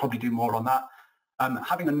can probably do more on that.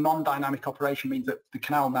 Having a non-dynamic operation means that the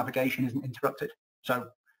canal navigation isn't interrupted. So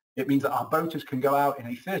it means that our boaters can go out in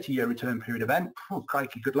a 30-year return period event. Oh,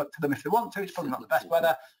 crikey, good luck to them if they want to. It's probably not the best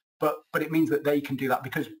weather, but it means that they can do that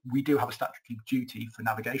because we do have a statutory duty for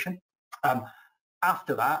navigation.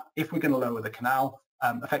 After that, if we're going to lower the canal,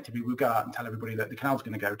 effectively we'll go out and tell everybody that the canal's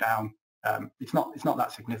going to go down. It's not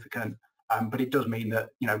that significant, but it does mean that,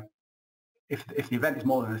 if the event is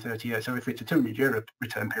more than a 30 years, so if it's a 200-year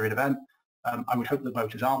return period event, I would hope the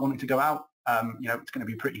boaters aren't wanting to go out. It's going to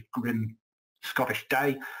be a pretty grim Scottish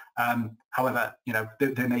day. However,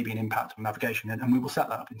 there may be an impact on navigation, and we will set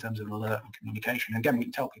that up in terms of alert and communication. And again, we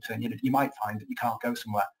can tell people saying, you might find that you can't go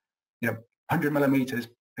somewhere. 100 millimetres,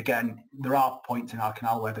 again, there are points in our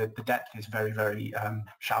canal where the depth is very, very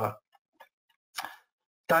shallow.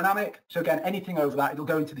 Dynamic, so again, anything over that, it'll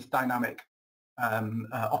go into this dynamic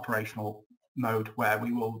operational mode where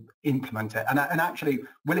we will implement it. And actually,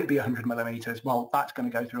 will it be 100 millimetres? Well, that's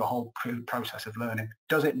going to go through a whole process of learning.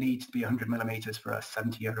 Does it need to be 100 millimetres for a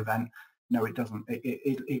 70-year event? No, it doesn't.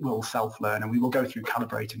 It will self-learn, and we will go through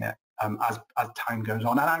calibrating it as time goes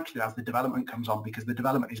on, and actually as the development comes on, because the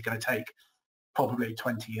development is going to take probably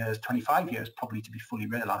 20 years, 25 years probably to be fully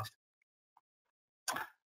realised.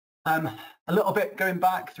 A little bit going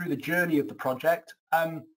back through the journey of the project,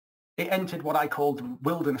 it entered what I called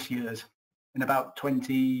wilderness years in about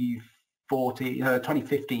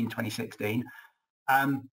 2015, 2016.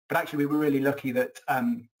 But actually we were really lucky that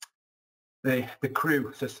the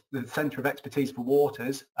crew, so the Centre of Expertise for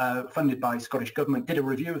Waters, funded by Scottish Government, did a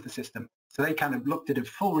review of the system. So they kind of looked at a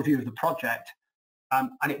full review of the project,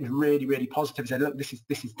 and it was really, really positive. They said, look, this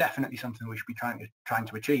is definitely something we should be trying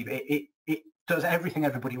to achieve. It does everything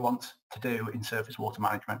everybody wants to do in surface water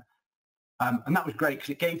management. And that was great because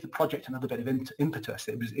it gave the project another bit of impetus.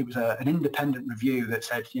 It was an independent review that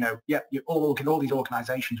said, all these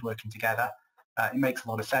organisations working together, it makes a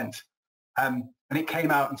lot of sense. And it came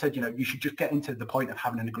out and said, you should just get into the point of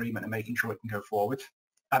having an agreement and making sure it can go forward.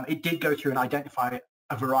 It did go through and identify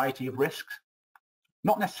a variety of risks,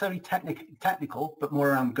 not necessarily technical, but more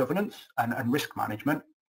around governance and risk management.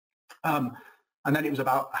 And then it was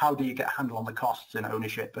about how do you get a handle on the costs and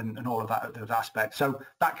ownership and all of those aspects. So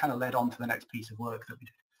that kind of led on to the next piece of work that we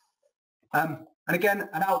did. And again,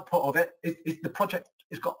 an output of it is the project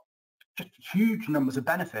has got just huge numbers of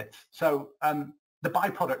benefits. So the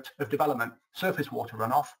byproduct of development, surface water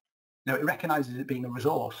runoff, it recognises it being a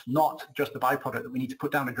resource, not just the byproduct that we need to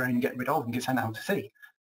put down a drain and get rid of and get sent out to sea.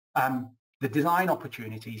 The design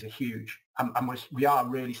opportunities are huge, and we are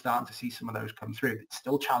really starting to see some of those come through. It's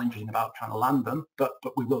still challenging about trying to land them, but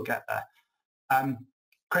we will get there.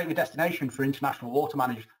 Creating a destination for international water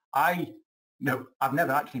managers. I've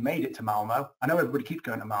never actually made it to Malmo. I know everybody keeps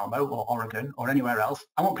going to Malmo or Oregon or anywhere else.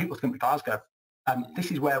 I want people to come to Glasgow. This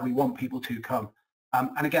is where we want people to come.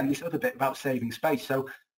 And again, this other bit about saving space. So,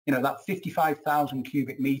 that 55,000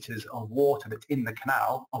 cubic metres of water that's in the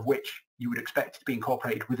canal, of which you would expect to be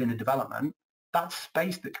incorporated within a development, that's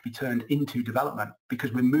space that could be turned into development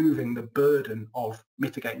because we're moving the burden of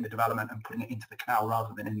mitigating the development and putting it into the canal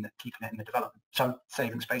rather than keeping it in the development. So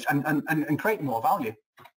saving space and creating more value.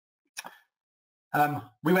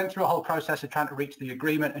 We went through a whole process of trying to reach the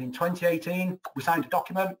agreement, and in 2018 we signed a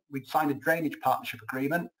document. We signed a drainage partnership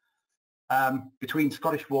agreement between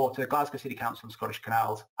Scottish Water, Glasgow City Council and Scottish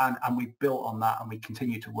Canals, and we built on that and we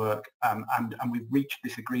continue to work and we've reached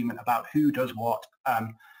this agreement about who does what.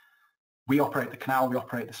 We operate the canal, we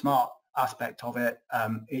operate the smart aspect of it.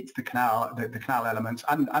 It's the canal, the canal elements,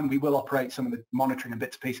 and we will operate some of the monitoring and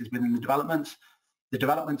bits and pieces within the developments. The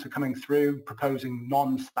developments are coming through, proposing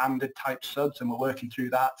non-standard type subs, and we're working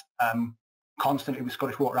through that constantly with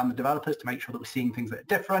Scottish Water and the developers to make sure that we're seeing things that are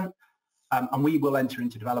different. And we will enter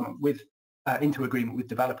into development into agreement with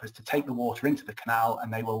developers to take the water into the canal,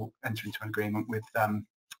 and they will enter into an agreement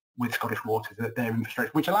with Scottish Water that their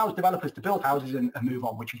infrastructure, which allows developers to build houses and move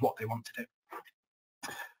on, which is what they want to do.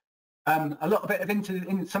 A little bit of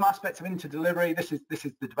in some aspects of into delivery. This is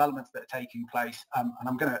the developments that are taking place, and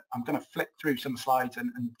I'm gonna flick through some slides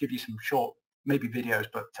and give you some short maybe videos,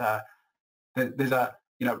 but there's a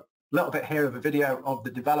little bit here of a video of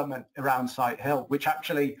the development around Sight Hill, which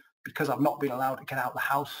actually because I've not been allowed to get out of the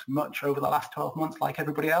house much over the last 12 months like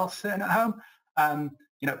everybody else sitting at home.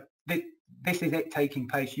 You know, this is it taking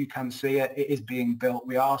place. You can see it. It is being built.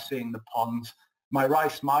 We are seeing the ponds. My wry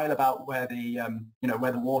smile about where the you know,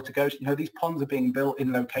 where the water goes. You know, these ponds are being built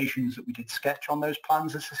in locations that we did sketch on those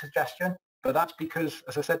plans as a suggestion. But that's because,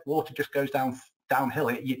 as I said, water just goes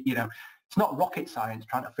downhill. You know, it's not rocket science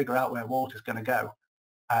trying to figure out where water's going to go.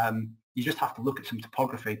 You just have to look at some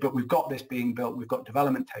topography. But we've got this being built. We've got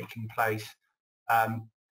development taking place.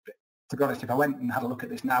 To be honest, if I went and had a look at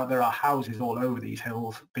this now, there are houses all over these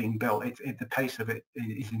hills being built. The pace of it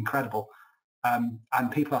is incredible.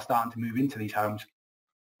 And people are starting to move into these homes.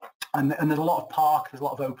 And there's a lot of park, there's a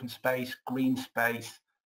lot of open space, green space,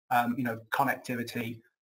 you know, connectivity.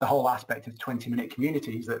 The whole aspect of 20-minute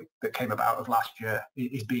communities that came about of last year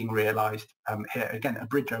is being realised here. Again, a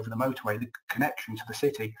bridge over the motorway, the connection to the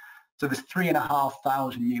city. So there's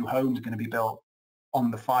 3,500 new homes going to be built on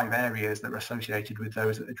the 5 areas that are associated with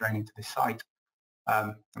those that are draining to this site.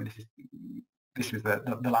 I mean, this is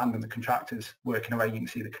the land and the contractors working away. You can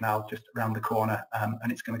see the canal just around the corner,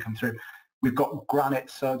 and it's going to come through. We've got granite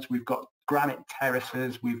suds, we've got granite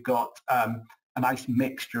terraces, we've got a nice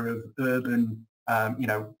mixture of urban, you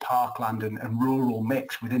know, parkland and rural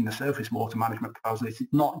mix within the surface water management proposal. It's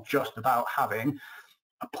not just about having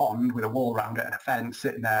a pond with a wall around it and a fence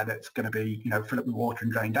sitting there that's going to be, you know, fill up with water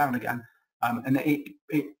and drain down again. And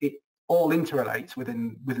it all interrelates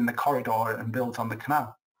within the corridor and builds on the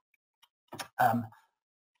canal.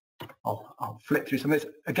 I'll flip through some of this.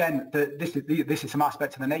 Again, this is some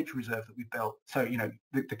aspects of the nature reserve that we've built. So, you know,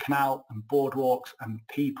 the canal and boardwalks and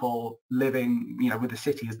people living, you know, with the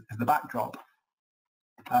city as the backdrop.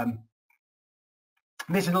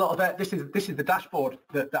 This is a lot of it. This is the dashboard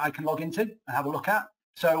that I can log into and have a look at.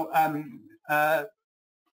 So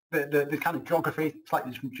the kind of geography,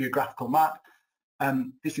 slightly different geographical map.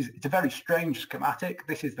 It's a very strange schematic.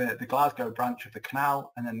 This is the Glasgow branch of the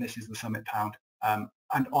canal, and then this is the Summit Pound.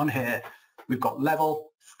 And on here, we've got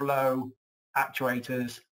level, flow,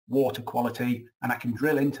 actuators, water quality, and I can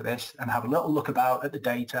drill into this and have a little look about at the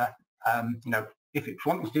data. You know, if it's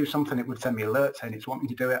wanting to do something, it would send me alerts saying it's wanting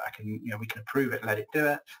to do it. I can, you know, we can approve it, let it do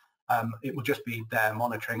it. It will just be there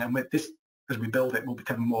monitoring. And with this, as we build it, will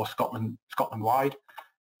become more Scotland-wide.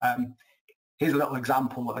 Here's a little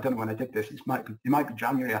example. I don't know when I did this. It might be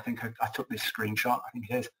January. I think I took this screenshot. I think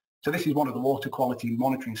it is. So this is one of the water quality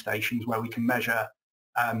monitoring stations where we can measure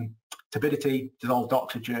turbidity, dissolved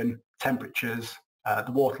oxygen, temperatures,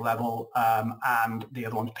 the water level, and the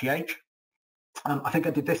other one's pH. I think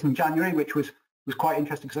I did this in January, which was quite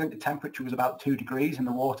interesting because I think the temperature was about 2 degrees in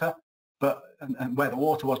the water, and where the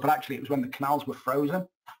water was, but actually it was when the canals were frozen.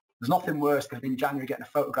 There's nothing worse than in January getting a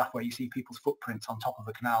photograph where you see people's footprints on top of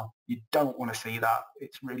a canal. You don't want to see that.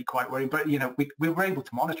 It's really quite worrying. But, you know, we were able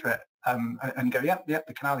to monitor it and go, yep,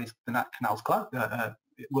 the canal's closed.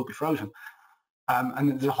 It will be frozen.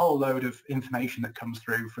 And there's a whole load of information that comes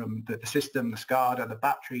through from the system, the SCADA, the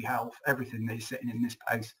battery health, everything that is sitting in this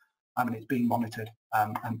place. And it's being monitored,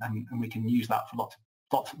 and we can use that for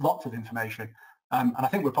lots of information. And I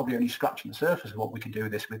think we're probably only scratching the surface of what we can do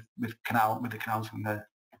with this with the canals in the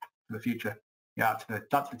future. Yeah,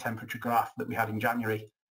 that's the temperature graph that we had in January,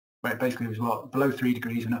 where it basically was below 3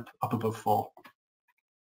 degrees and up above 4.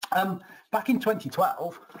 Back in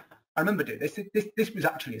 2012, I remember doing this. This was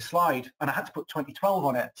actually a slide, and I had to put 2012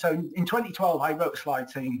 on it. So in 2012, I wrote a slide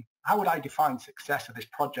saying, how would I define success of this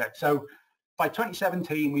project? So by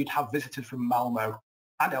 2017, we'd have visitors from Malmo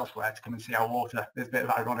and elsewhere to come and see our water. There's a bit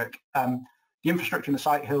of ironic. The infrastructure in the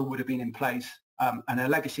site hill would have been in place, and a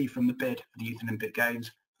legacy from the bid for the Youth Olympic Games.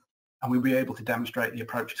 And we'd be able to demonstrate the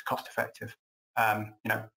approach is cost effective. You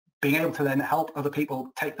know, being able to then help other people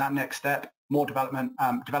take that next step, more development,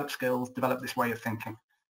 develop skills, develop this way of thinking.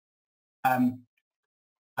 I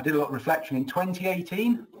did a lot of reflection in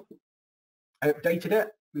 2018. I updated it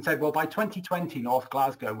and said, well, by 2020, North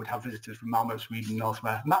Glasgow would have visitors from Malmo, Sweden and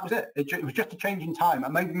elsewhere. And that was it. It was just a change in time.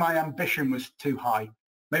 And maybe my ambition was too high.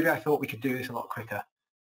 Maybe I thought we could do this a lot quicker.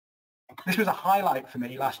 This was a highlight for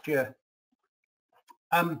me last year.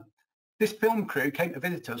 This film crew came to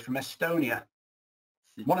visit us from Estonia.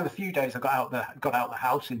 One of the few days I got out the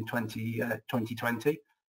house in 2020.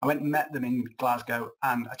 I went and met them in Glasgow,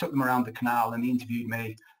 and I took them around the canal, and they interviewed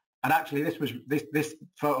me. And actually, this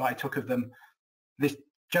photo I took of them. This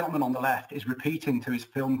gentleman on the left is repeating to his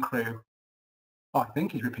film crew. I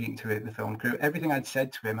think he's repeating to the film crew everything I'd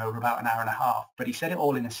said to him over about an hour and a half. But he said it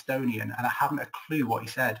all in Estonian, and I haven't a clue what he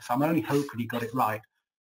said. So I'm only hoping he got it right.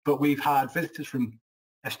 But we've had visitors from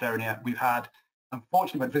Estonia. We've had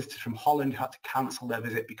unfortunately, we had visitors from Holland who had to cancel their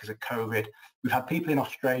visit because of COVID. We've had people in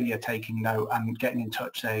Australia taking note and getting in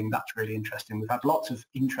touch saying that's really interesting. We've had lots of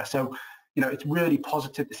interest. So, you know, it's really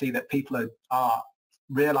positive to see that people are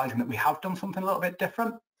realizing that we have done something a little bit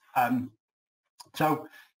different. So,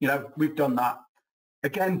 you know, we've done that.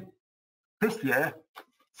 Again, this year,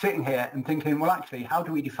 sitting here and thinking, well, actually, how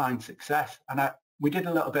do we define success? And we did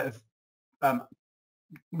a little bit of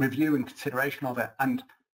review and consideration of it. And,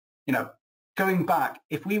 you know, going back,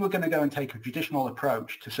 if we were going to go and take a traditional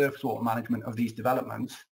approach to surface water management of these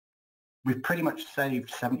developments, we've pretty much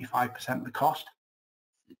saved 75% of the cost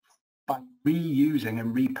by reusing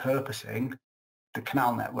and repurposing the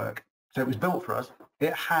canal network. So it was built for us.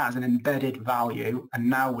 It has an embedded value, and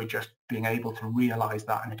now we're just being able to realize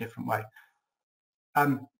that in a different way.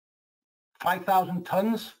 5,000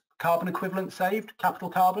 tons carbon equivalent saved, capital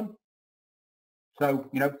carbon. So,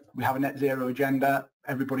 you know, we have a net zero agenda.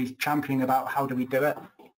 Everybody's championing about how do we do it.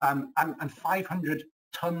 And 500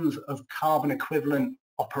 tons of carbon equivalent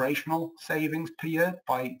operational savings per year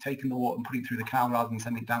by taking the water and putting it through the canal rather than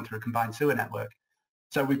sending it down through a combined sewer network.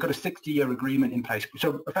 So we've got a 60-year agreement in place.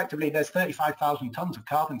 So effectively, there's 35,000 tons of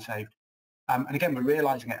carbon saved. And again, we're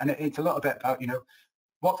realizing it. And it's a little bit about, you know,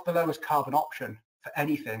 what's the lowest carbon option for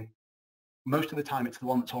anything? Most of the time, it's the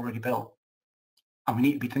one that's already built. And we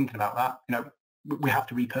need to be thinking about that. You know, we have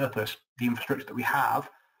to repurpose the infrastructure that we have.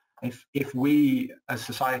 If we as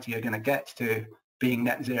society are going to get to being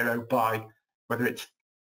net zero by whether it's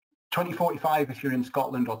 2045 if you're in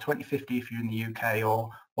Scotland or 2050 if you're in the UK or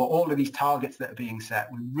all of these targets that are being set,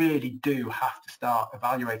 we really do have to start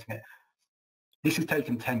evaluating it. This has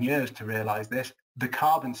taken 10 years to realise this. The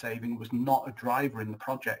carbon saving was not a driver in the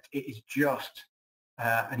project. It is just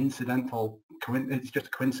an incidental, it's just a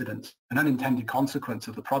coincidence. An unintended consequence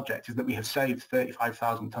of the project is that we have saved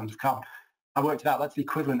 35,000 tonnes of carbon. I worked it out, that's the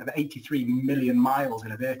equivalent of 83 million miles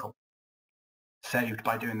in a vehicle saved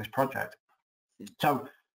by doing this project. So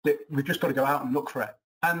we've just got to go out and look for it.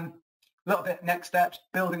 A little bit next steps,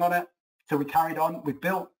 building on it. So we carried on, we've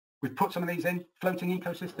put some of these in, floating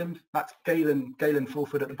ecosystems. That's Galen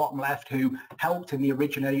Fulford at the bottom left, who helped in the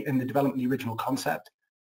development of the original concept.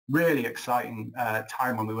 Really exciting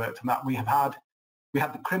time when we worked on that. We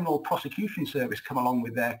had the Criminal Prosecution Service come along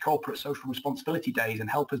with their corporate social responsibility days and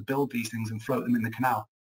help us build these things and float them in the canal.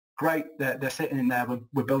 Great, they're sitting in there,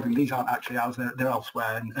 we're building, these aren't actually ours, they're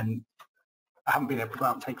elsewhere, and I haven't been able to go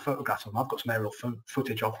out and take photographs of them. I've got some aerial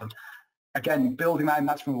footage of them. Again, building that, and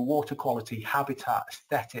that's from a water quality, habitat,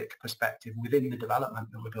 aesthetic perspective within the development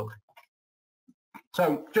that we're building.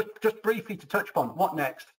 So just briefly to touch upon, what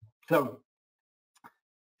next? So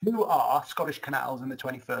who are Scottish Canals in the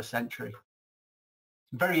 21st century?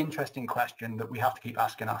 Very interesting question that we have to keep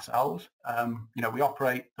asking ourselves. You know, we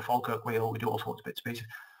operate the Falkirk Wheel, we do all sorts of bits and pieces.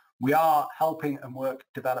 We are helping and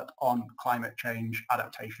develop on climate change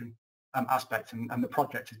adaptation aspects, and the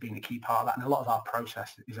project has been a key part of that, and a lot of our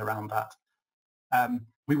process is around that.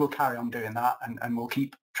 We will carry on doing that, and we'll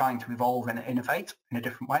keep trying to evolve and innovate in a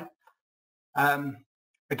different way.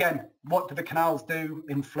 Again, what do the canals do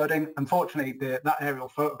in flooding? Unfortunately, that aerial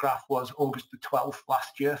photograph was August the 12th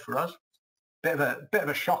last year for us. Bit of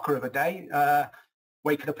a shocker of a day.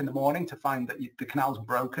 Waking up in the morning to find that the canal's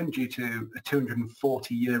broken due to a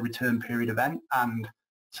 240-year return period event and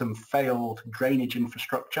some failed drainage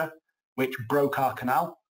infrastructure, which broke our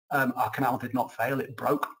canal. Our canal did not fail, it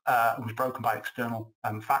broke. It was broken by external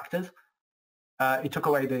factors. It took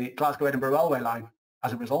away the Glasgow-Edinburgh railway line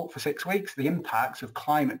as a result for 6 weeks. The impacts of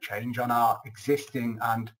climate change on our existing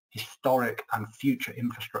and historic and future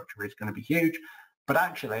infrastructure is going to be huge. But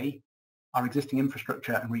actually, our existing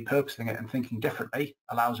infrastructure and repurposing it and thinking differently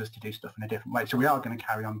allows us to do stuff in a different way. So we are going to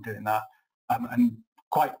carry on doing that. And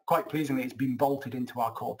quite pleasingly, it's been bolted into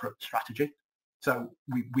our corporate strategy. So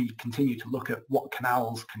we continue to look at what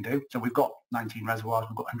canals can do. So we've got 19 reservoirs,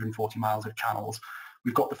 we've got 140 miles of channels,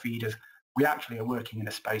 we've got the feeders. We actually are working in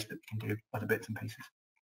a space that we can do other bits and pieces.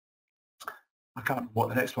 I can't remember what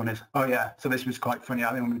the next one is. Oh yeah, so this was quite funny.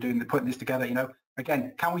 I think when we're putting this together, you know,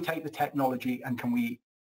 again, can we take the technology and can we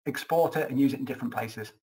export it and use it in different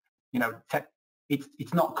places? You know,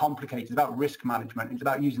 it's not complicated. It's about risk management. It's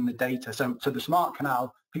about using the data. So the smart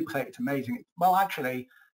canal, people say it's amazing. Well, actually,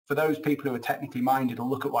 for those people who are technically minded will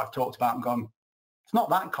look at what I've talked about and gone, it's not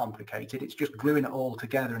that complicated. It's just gluing it all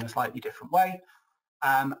together in a slightly different way.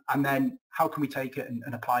 And then how can we take it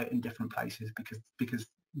and apply it in different places? Because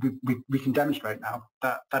we can demonstrate now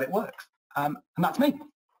that it works. And that's me.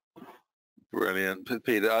 Brilliant,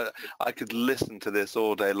 Peter. I could listen to this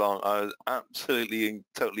all day long. I was absolutely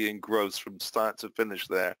totally engrossed from start to finish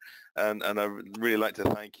there, and I really like to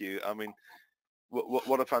thank you. I mean,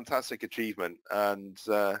 what a fantastic achievement. And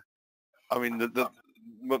I mean,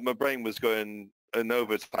 my brain was going in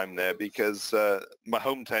overtime there because my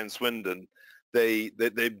hometown, Swindon, they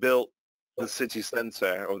built the city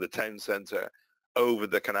centre or the town centre over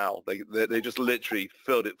the canal. They just literally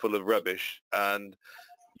filled it full of rubbish, and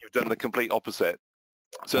you've done the complete opposite.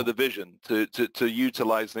 So the vision to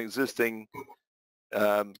utilise an existing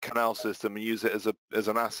canal system and use it as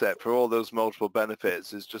an asset for all those multiple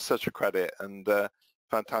benefits is just such a credit and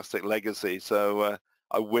fantastic legacy. So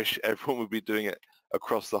I wish everyone would be doing it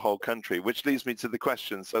across the whole country, which leads me to the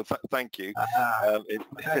question. So thank you.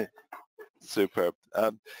 Okay. Superb.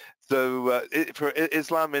 So for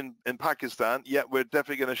Islam in Pakistan, yeah, we're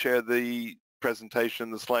definitely going to share the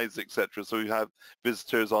presentation, the slides, etc. So we have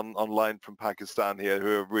visitors online from Pakistan here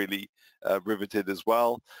who are really riveted as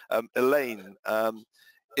well. Elaine,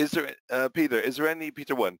 is there Peter? Is there any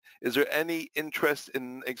interest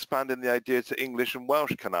in expanding the idea to English and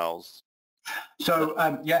Welsh canals? So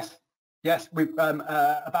yes, we've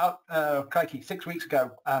about crikey 6 weeks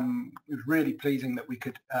ago. It was really pleasing that we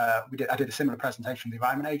could. I did a similar presentation to the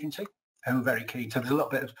Environment Agency, who were very keen. So there's a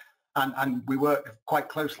little bit of, and we work quite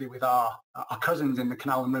closely with our cousins in the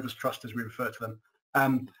Canal and Rivers Trust, as we refer to them.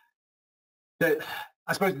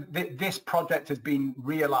 I suppose this project has been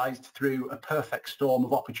realised through a perfect storm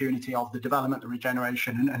of opportunity of the development, the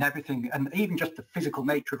regeneration, and everything, and even just the physical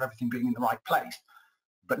nature of everything being in the right place.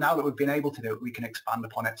 But now that we've been able to do it, we can expand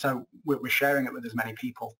upon it. So we're sharing it with as many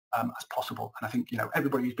people as possible. And I think,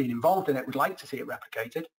 everybody who's been involved in it would like to see it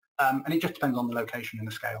replicated. And it just depends on the location and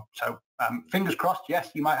the scale. So fingers crossed,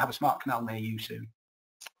 yes, you might have a smart canal near you soon.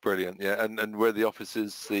 Brilliant, yeah, and where the office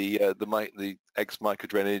is, the ex-Micro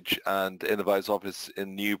Drainage and Innovise office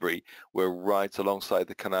in Newbury, we're right alongside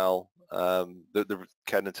the canal, the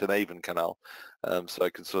Kennington Avon Canal, so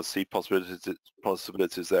I can sort of see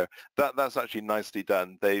possibilities there. That's actually nicely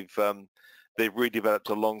done. They've redeveloped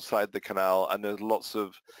alongside the canal, and there's lots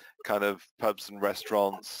of kind of pubs and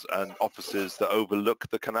restaurants and offices that overlook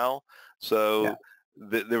the canal. So. Yeah.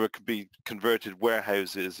 There could be converted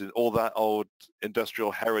warehouses and all that old industrial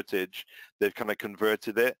heritage. They've kind of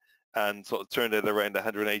converted it and sort of turned it around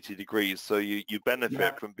 180 degrees. So you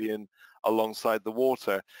benefit from being alongside the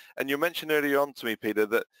water. And you mentioned earlier on to me, Peter,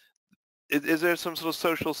 that is there some sort of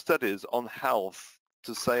social studies on health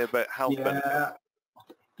to say about health benefits?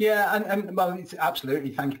 Yeah, and well, it's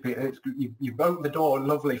absolutely. Thank you, Peter. You've opened the door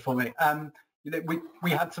lovely for me.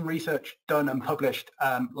 We had some research done and published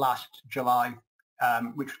last July,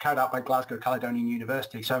 which was carried out by Glasgow Caledonian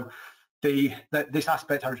University. So this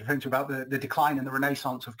aspect I was referring to about the decline and the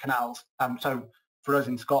renaissance of canals. So for us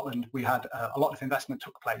in Scotland, we had a lot of investment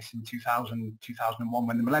took place in 2000, 2001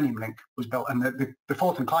 when the Millennium Link was built, and the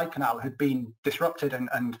Forth and Clyde Canal had been disrupted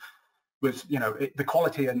and was, the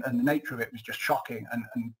quality and the nature of it was just shocking, and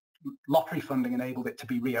lottery funding enabled it to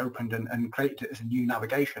be reopened and created it as a new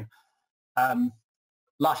navigation.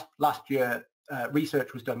 Last year,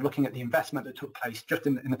 research was done looking at the investment that took place just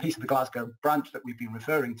in the piece of the Glasgow branch that we've been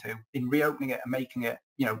referring to in reopening it and making it,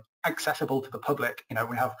 accessible to the public.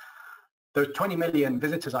 We have those 20 million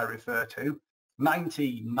visitors I refer to,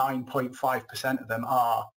 99.5% of them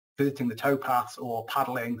are visiting the towpaths or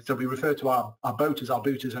paddling. So we refer to our boaters, our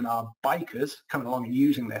booters and our bikers coming along and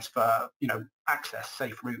using this for, access,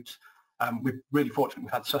 safe routes. We're really fortunate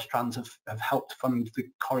we've had Sustrans have helped fund the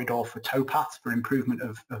corridor for towpaths for improvement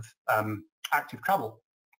of active travel.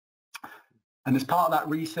 And as part of that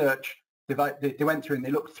research, they went through and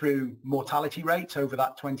they looked through mortality rates over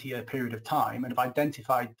that 20-year period of time and have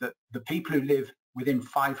identified that the people who live within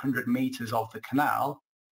 500 meters of the canal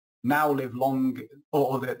now live long,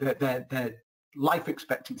 or their life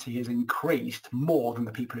expectancy has increased more than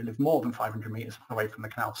the people who live more than 500 meters away from the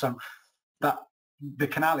canal. So that the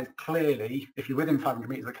canal is clearly, if you're within 500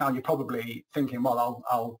 meters of the canal, you're probably thinking,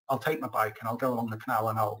 well, I'll take my bike and I'll go along the canal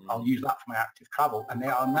and I'll use that for my active travel. And they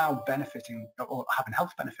are now benefiting or having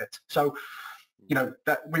health benefits. So,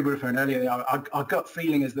 that we were referring earlier, our gut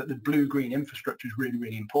feeling is that the blue-green infrastructure is really,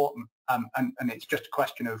 really important. And it's just a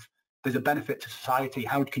question of, there's a benefit to society.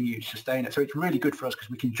 How can you sustain it? So it's really good for us because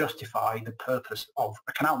we can justify the purpose of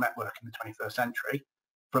a canal network in the 21st century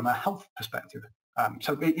from a health perspective.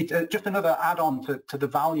 So it's just another add-on to the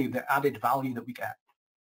value, the added value that we get.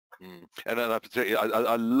 And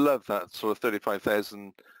I love that sort of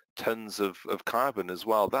 35,000 tons of carbon as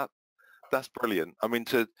well. That's brilliant. I mean,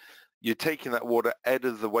 you're taking that water out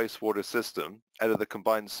of the wastewater system, out of the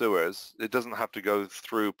combined sewers. It doesn't have to go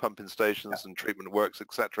through pumping stations and treatment works,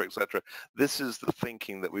 etc., etc. This is the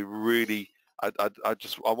thinking that we really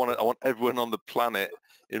I want everyone on the planet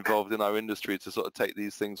involved in our industry to sort of take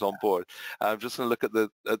these things on board. I'm just going to look at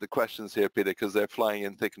the questions here, Peter, because they're flying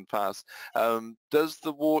in thick and fast. Does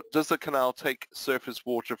the canal take surface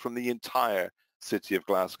water from the entire city of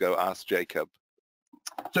Glasgow? Asked Jacob.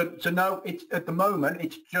 So no, it's at the moment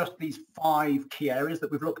it's just these 5 key areas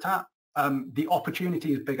that we've looked at. The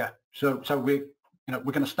opportunity is bigger. So we're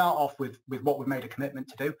going to start off with what we've made a commitment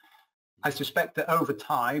to do. I suspect that over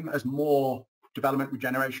time, as more development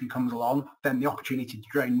regeneration comes along, then the opportunity to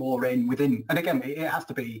drain more in within, and again, it has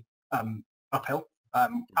to be uphill.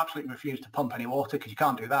 Absolutely refuse to pump any water because you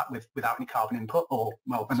can't do that without any carbon input, or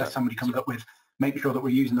well, unless somebody comes up with making sure that we're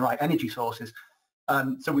using the right energy sources.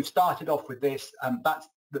 So we've started off with this. That's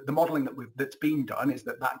the modelling that's been done is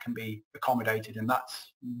that can be accommodated, and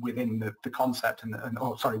that's within the concept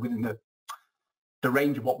within the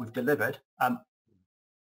range of what we've delivered.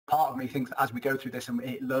 Part of me thinks that as we go through this and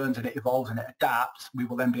it learns and it evolves and it adapts, we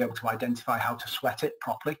will then be able to identify how to sweat it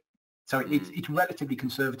properly. So it's relatively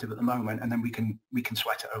conservative at the moment, and then we can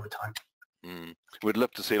sweat it over time. We'd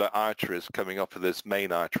love to see like arteries coming off of this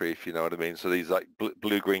main artery, if you know what I mean. So these like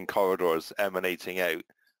blue-green corridors emanating out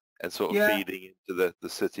and sort of feeding into the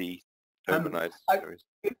city urbanized areas.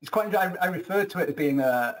 It's quite. I referred to it as being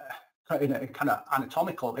kind of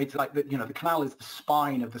anatomical. It's like the canal is the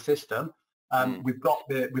spine of the system. We've got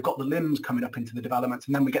the limbs coming up into the developments,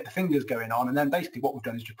 and then we get the fingers going on, and then basically what we've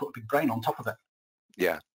done is just put a big brain on top of it.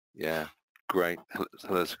 Yeah, great.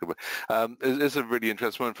 This is a really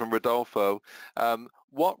interesting one from Rodolfo.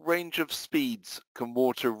 What range of speeds can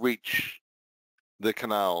water reach the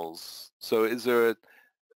canals? So is there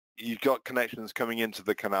you've got connections coming into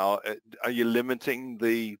the canal. Are you limiting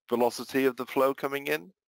the velocity of the flow coming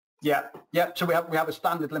in? Yeah. So we have a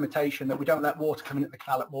standard limitation that we don't let water come into the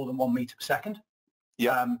canal at more than 1 metre per second.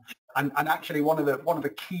 Yeah. And actually one of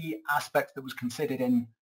the key aspects that was considered in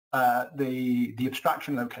the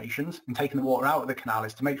abstraction locations and taking the water out of the canal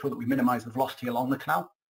is to make sure that we minimise the velocity along the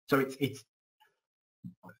canal. So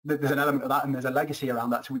there's an element of that, and there's a legacy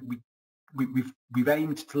around that. So we've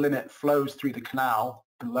aimed to limit flows through the canal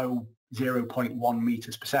below 0.1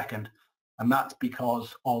 metres per second, and that's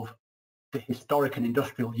because of the historic and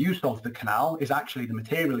industrial use of the canal. Is actually the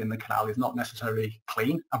material in the canal is not necessarily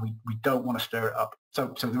clean, and we don't want to stir it up.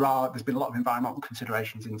 So there's been a lot of environmental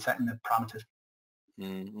considerations in setting the parameters.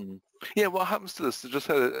 Mm-hmm. Yeah, what happens to this? Just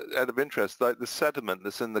out of interest, like the sediment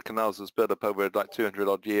that's in the canals is built up over like 200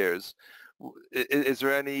 odd years. Is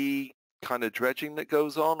there any kind of dredging that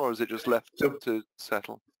goes on, or is it just left to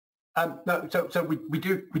settle? No, so we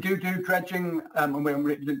do dredging, and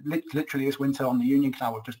we're literally this winter on the Union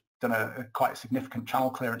Canal we've just done a quite a significant channel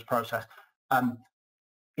clearance process.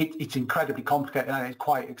 It's incredibly complicated and it's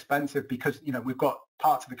quite expensive because we've got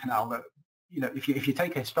parts of the canal that if you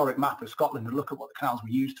take a historic map of Scotland and look at what the canals were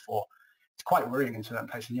used for, it's quite worrying in certain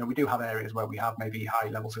places. We do have areas where we have maybe high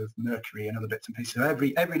levels of mercury and other bits and pieces. So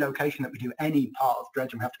every location that we do any part of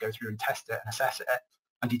dredging, we have to go through and test it and assess it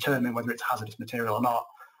and determine whether it's hazardous material or not.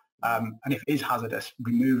 And if it is hazardous,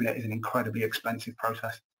 removing it is an incredibly expensive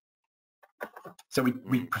process. So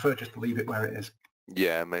we prefer just to leave it where it is.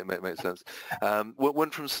 Yeah, makes sense. One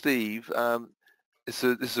from Steve. This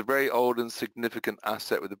is a very old and significant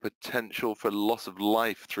asset with the potential for loss of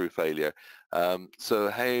life through failure. So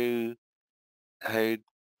how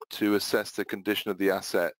to assess the condition of the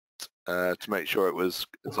asset to make sure it's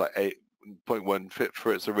like 8.1 fit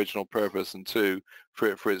for its original purpose, and 2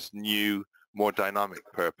 for its new, more dynamic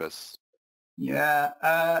purpose?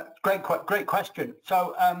 Yeah, great question.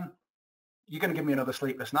 So you're going to give me another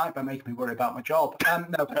sleepless night by making me worry about my job.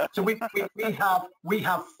 No, so we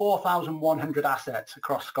have 4,100 assets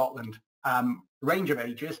across Scotland, range of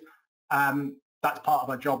ages. That's part of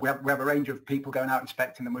our job. We have a range of people going out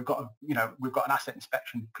inspecting them. We've got an asset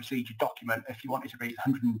inspection procedure document. If you wanted to read,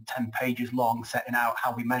 110 pages long, setting out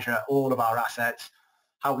how we measure all of our assets,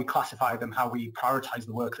 how we classify them, how we prioritise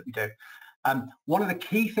the work that we do. One of the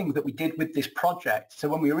key things that we did with this project, so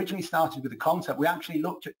when we originally started with the concept, we actually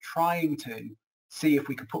looked at trying to see if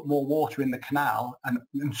we could put more water in the canal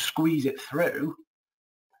and squeeze it through,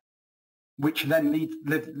 which then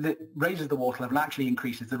raises the water level and actually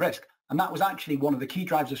increases the risk. And that was actually one of the key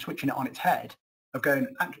drivers of switching it on its head, of going,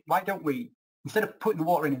 why don't we, instead of putting the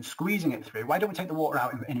water in and squeezing it through, why don't we take the water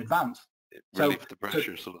out in advance? Relieve the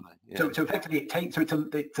pressure, sort of thing. Yeah. So effectively,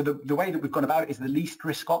 the way that we've gone about it is the least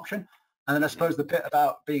risk option. And then I suppose the bit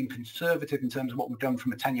about being conservative in terms of what we've done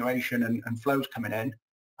from attenuation and flows coming in,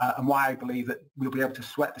 and why I believe that we'll be able to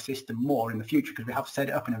sweat the system more in the future because we have set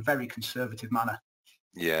it up in a very conservative manner.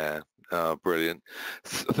 Yeah, brilliant.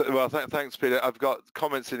 Well, thanks, Peter. I've got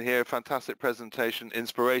comments in here. Fantastic presentation,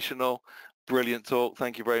 inspirational, Brilliant talk.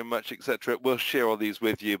 Thank you very much, etc. We'll share all these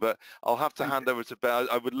with you, but I'll have to hand over to Ben.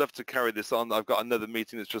 I would love to carry this on. I've got another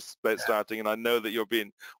meeting that's just about starting, and I know that you're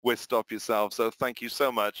being whisked off yourself. So thank you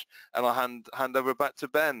so much, and I'll hand over back to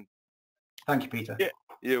Ben. Thank you, Peter. Yeah.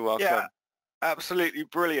 You're welcome. Yeah. Absolutely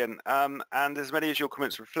brilliant. And as many as your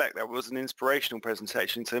comments reflect, that was an inspirational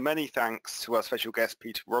presentation. So many thanks to our special guest,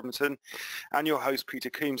 Peter Robinson, and your host, Peter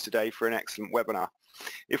Coombs, today for an excellent webinar.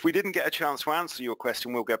 If we didn't get a chance to answer your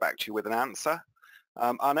question, we'll get back to you with an answer.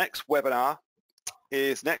 Our next webinar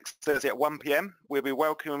is next Thursday at 1 p.m. We'll be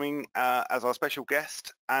welcoming as our special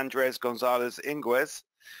guest, Andres Gonzalez Inguez,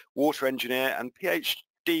 water engineer and PhD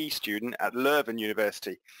student at Leuven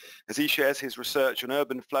University, as he shares his research on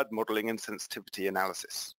urban flood modelling and sensitivity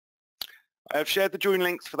analysis. I have shared the join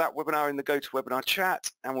links for that webinar in the GoToWebinar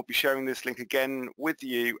chat, and we'll be sharing this link again with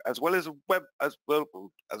you, as well as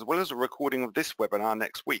a recording of this webinar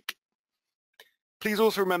next week. Please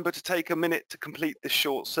also remember to take a minute to complete this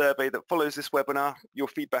short survey that follows this webinar. Your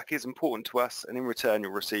feedback is important to us, and in return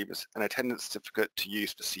you'll receive an attendance certificate to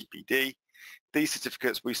use for CPD. These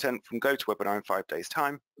certificates will be sent from GoToWebinar in 5 days'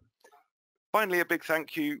 time. Finally, a big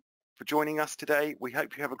thank you for joining us today. We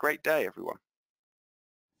hope you have a great day, everyone.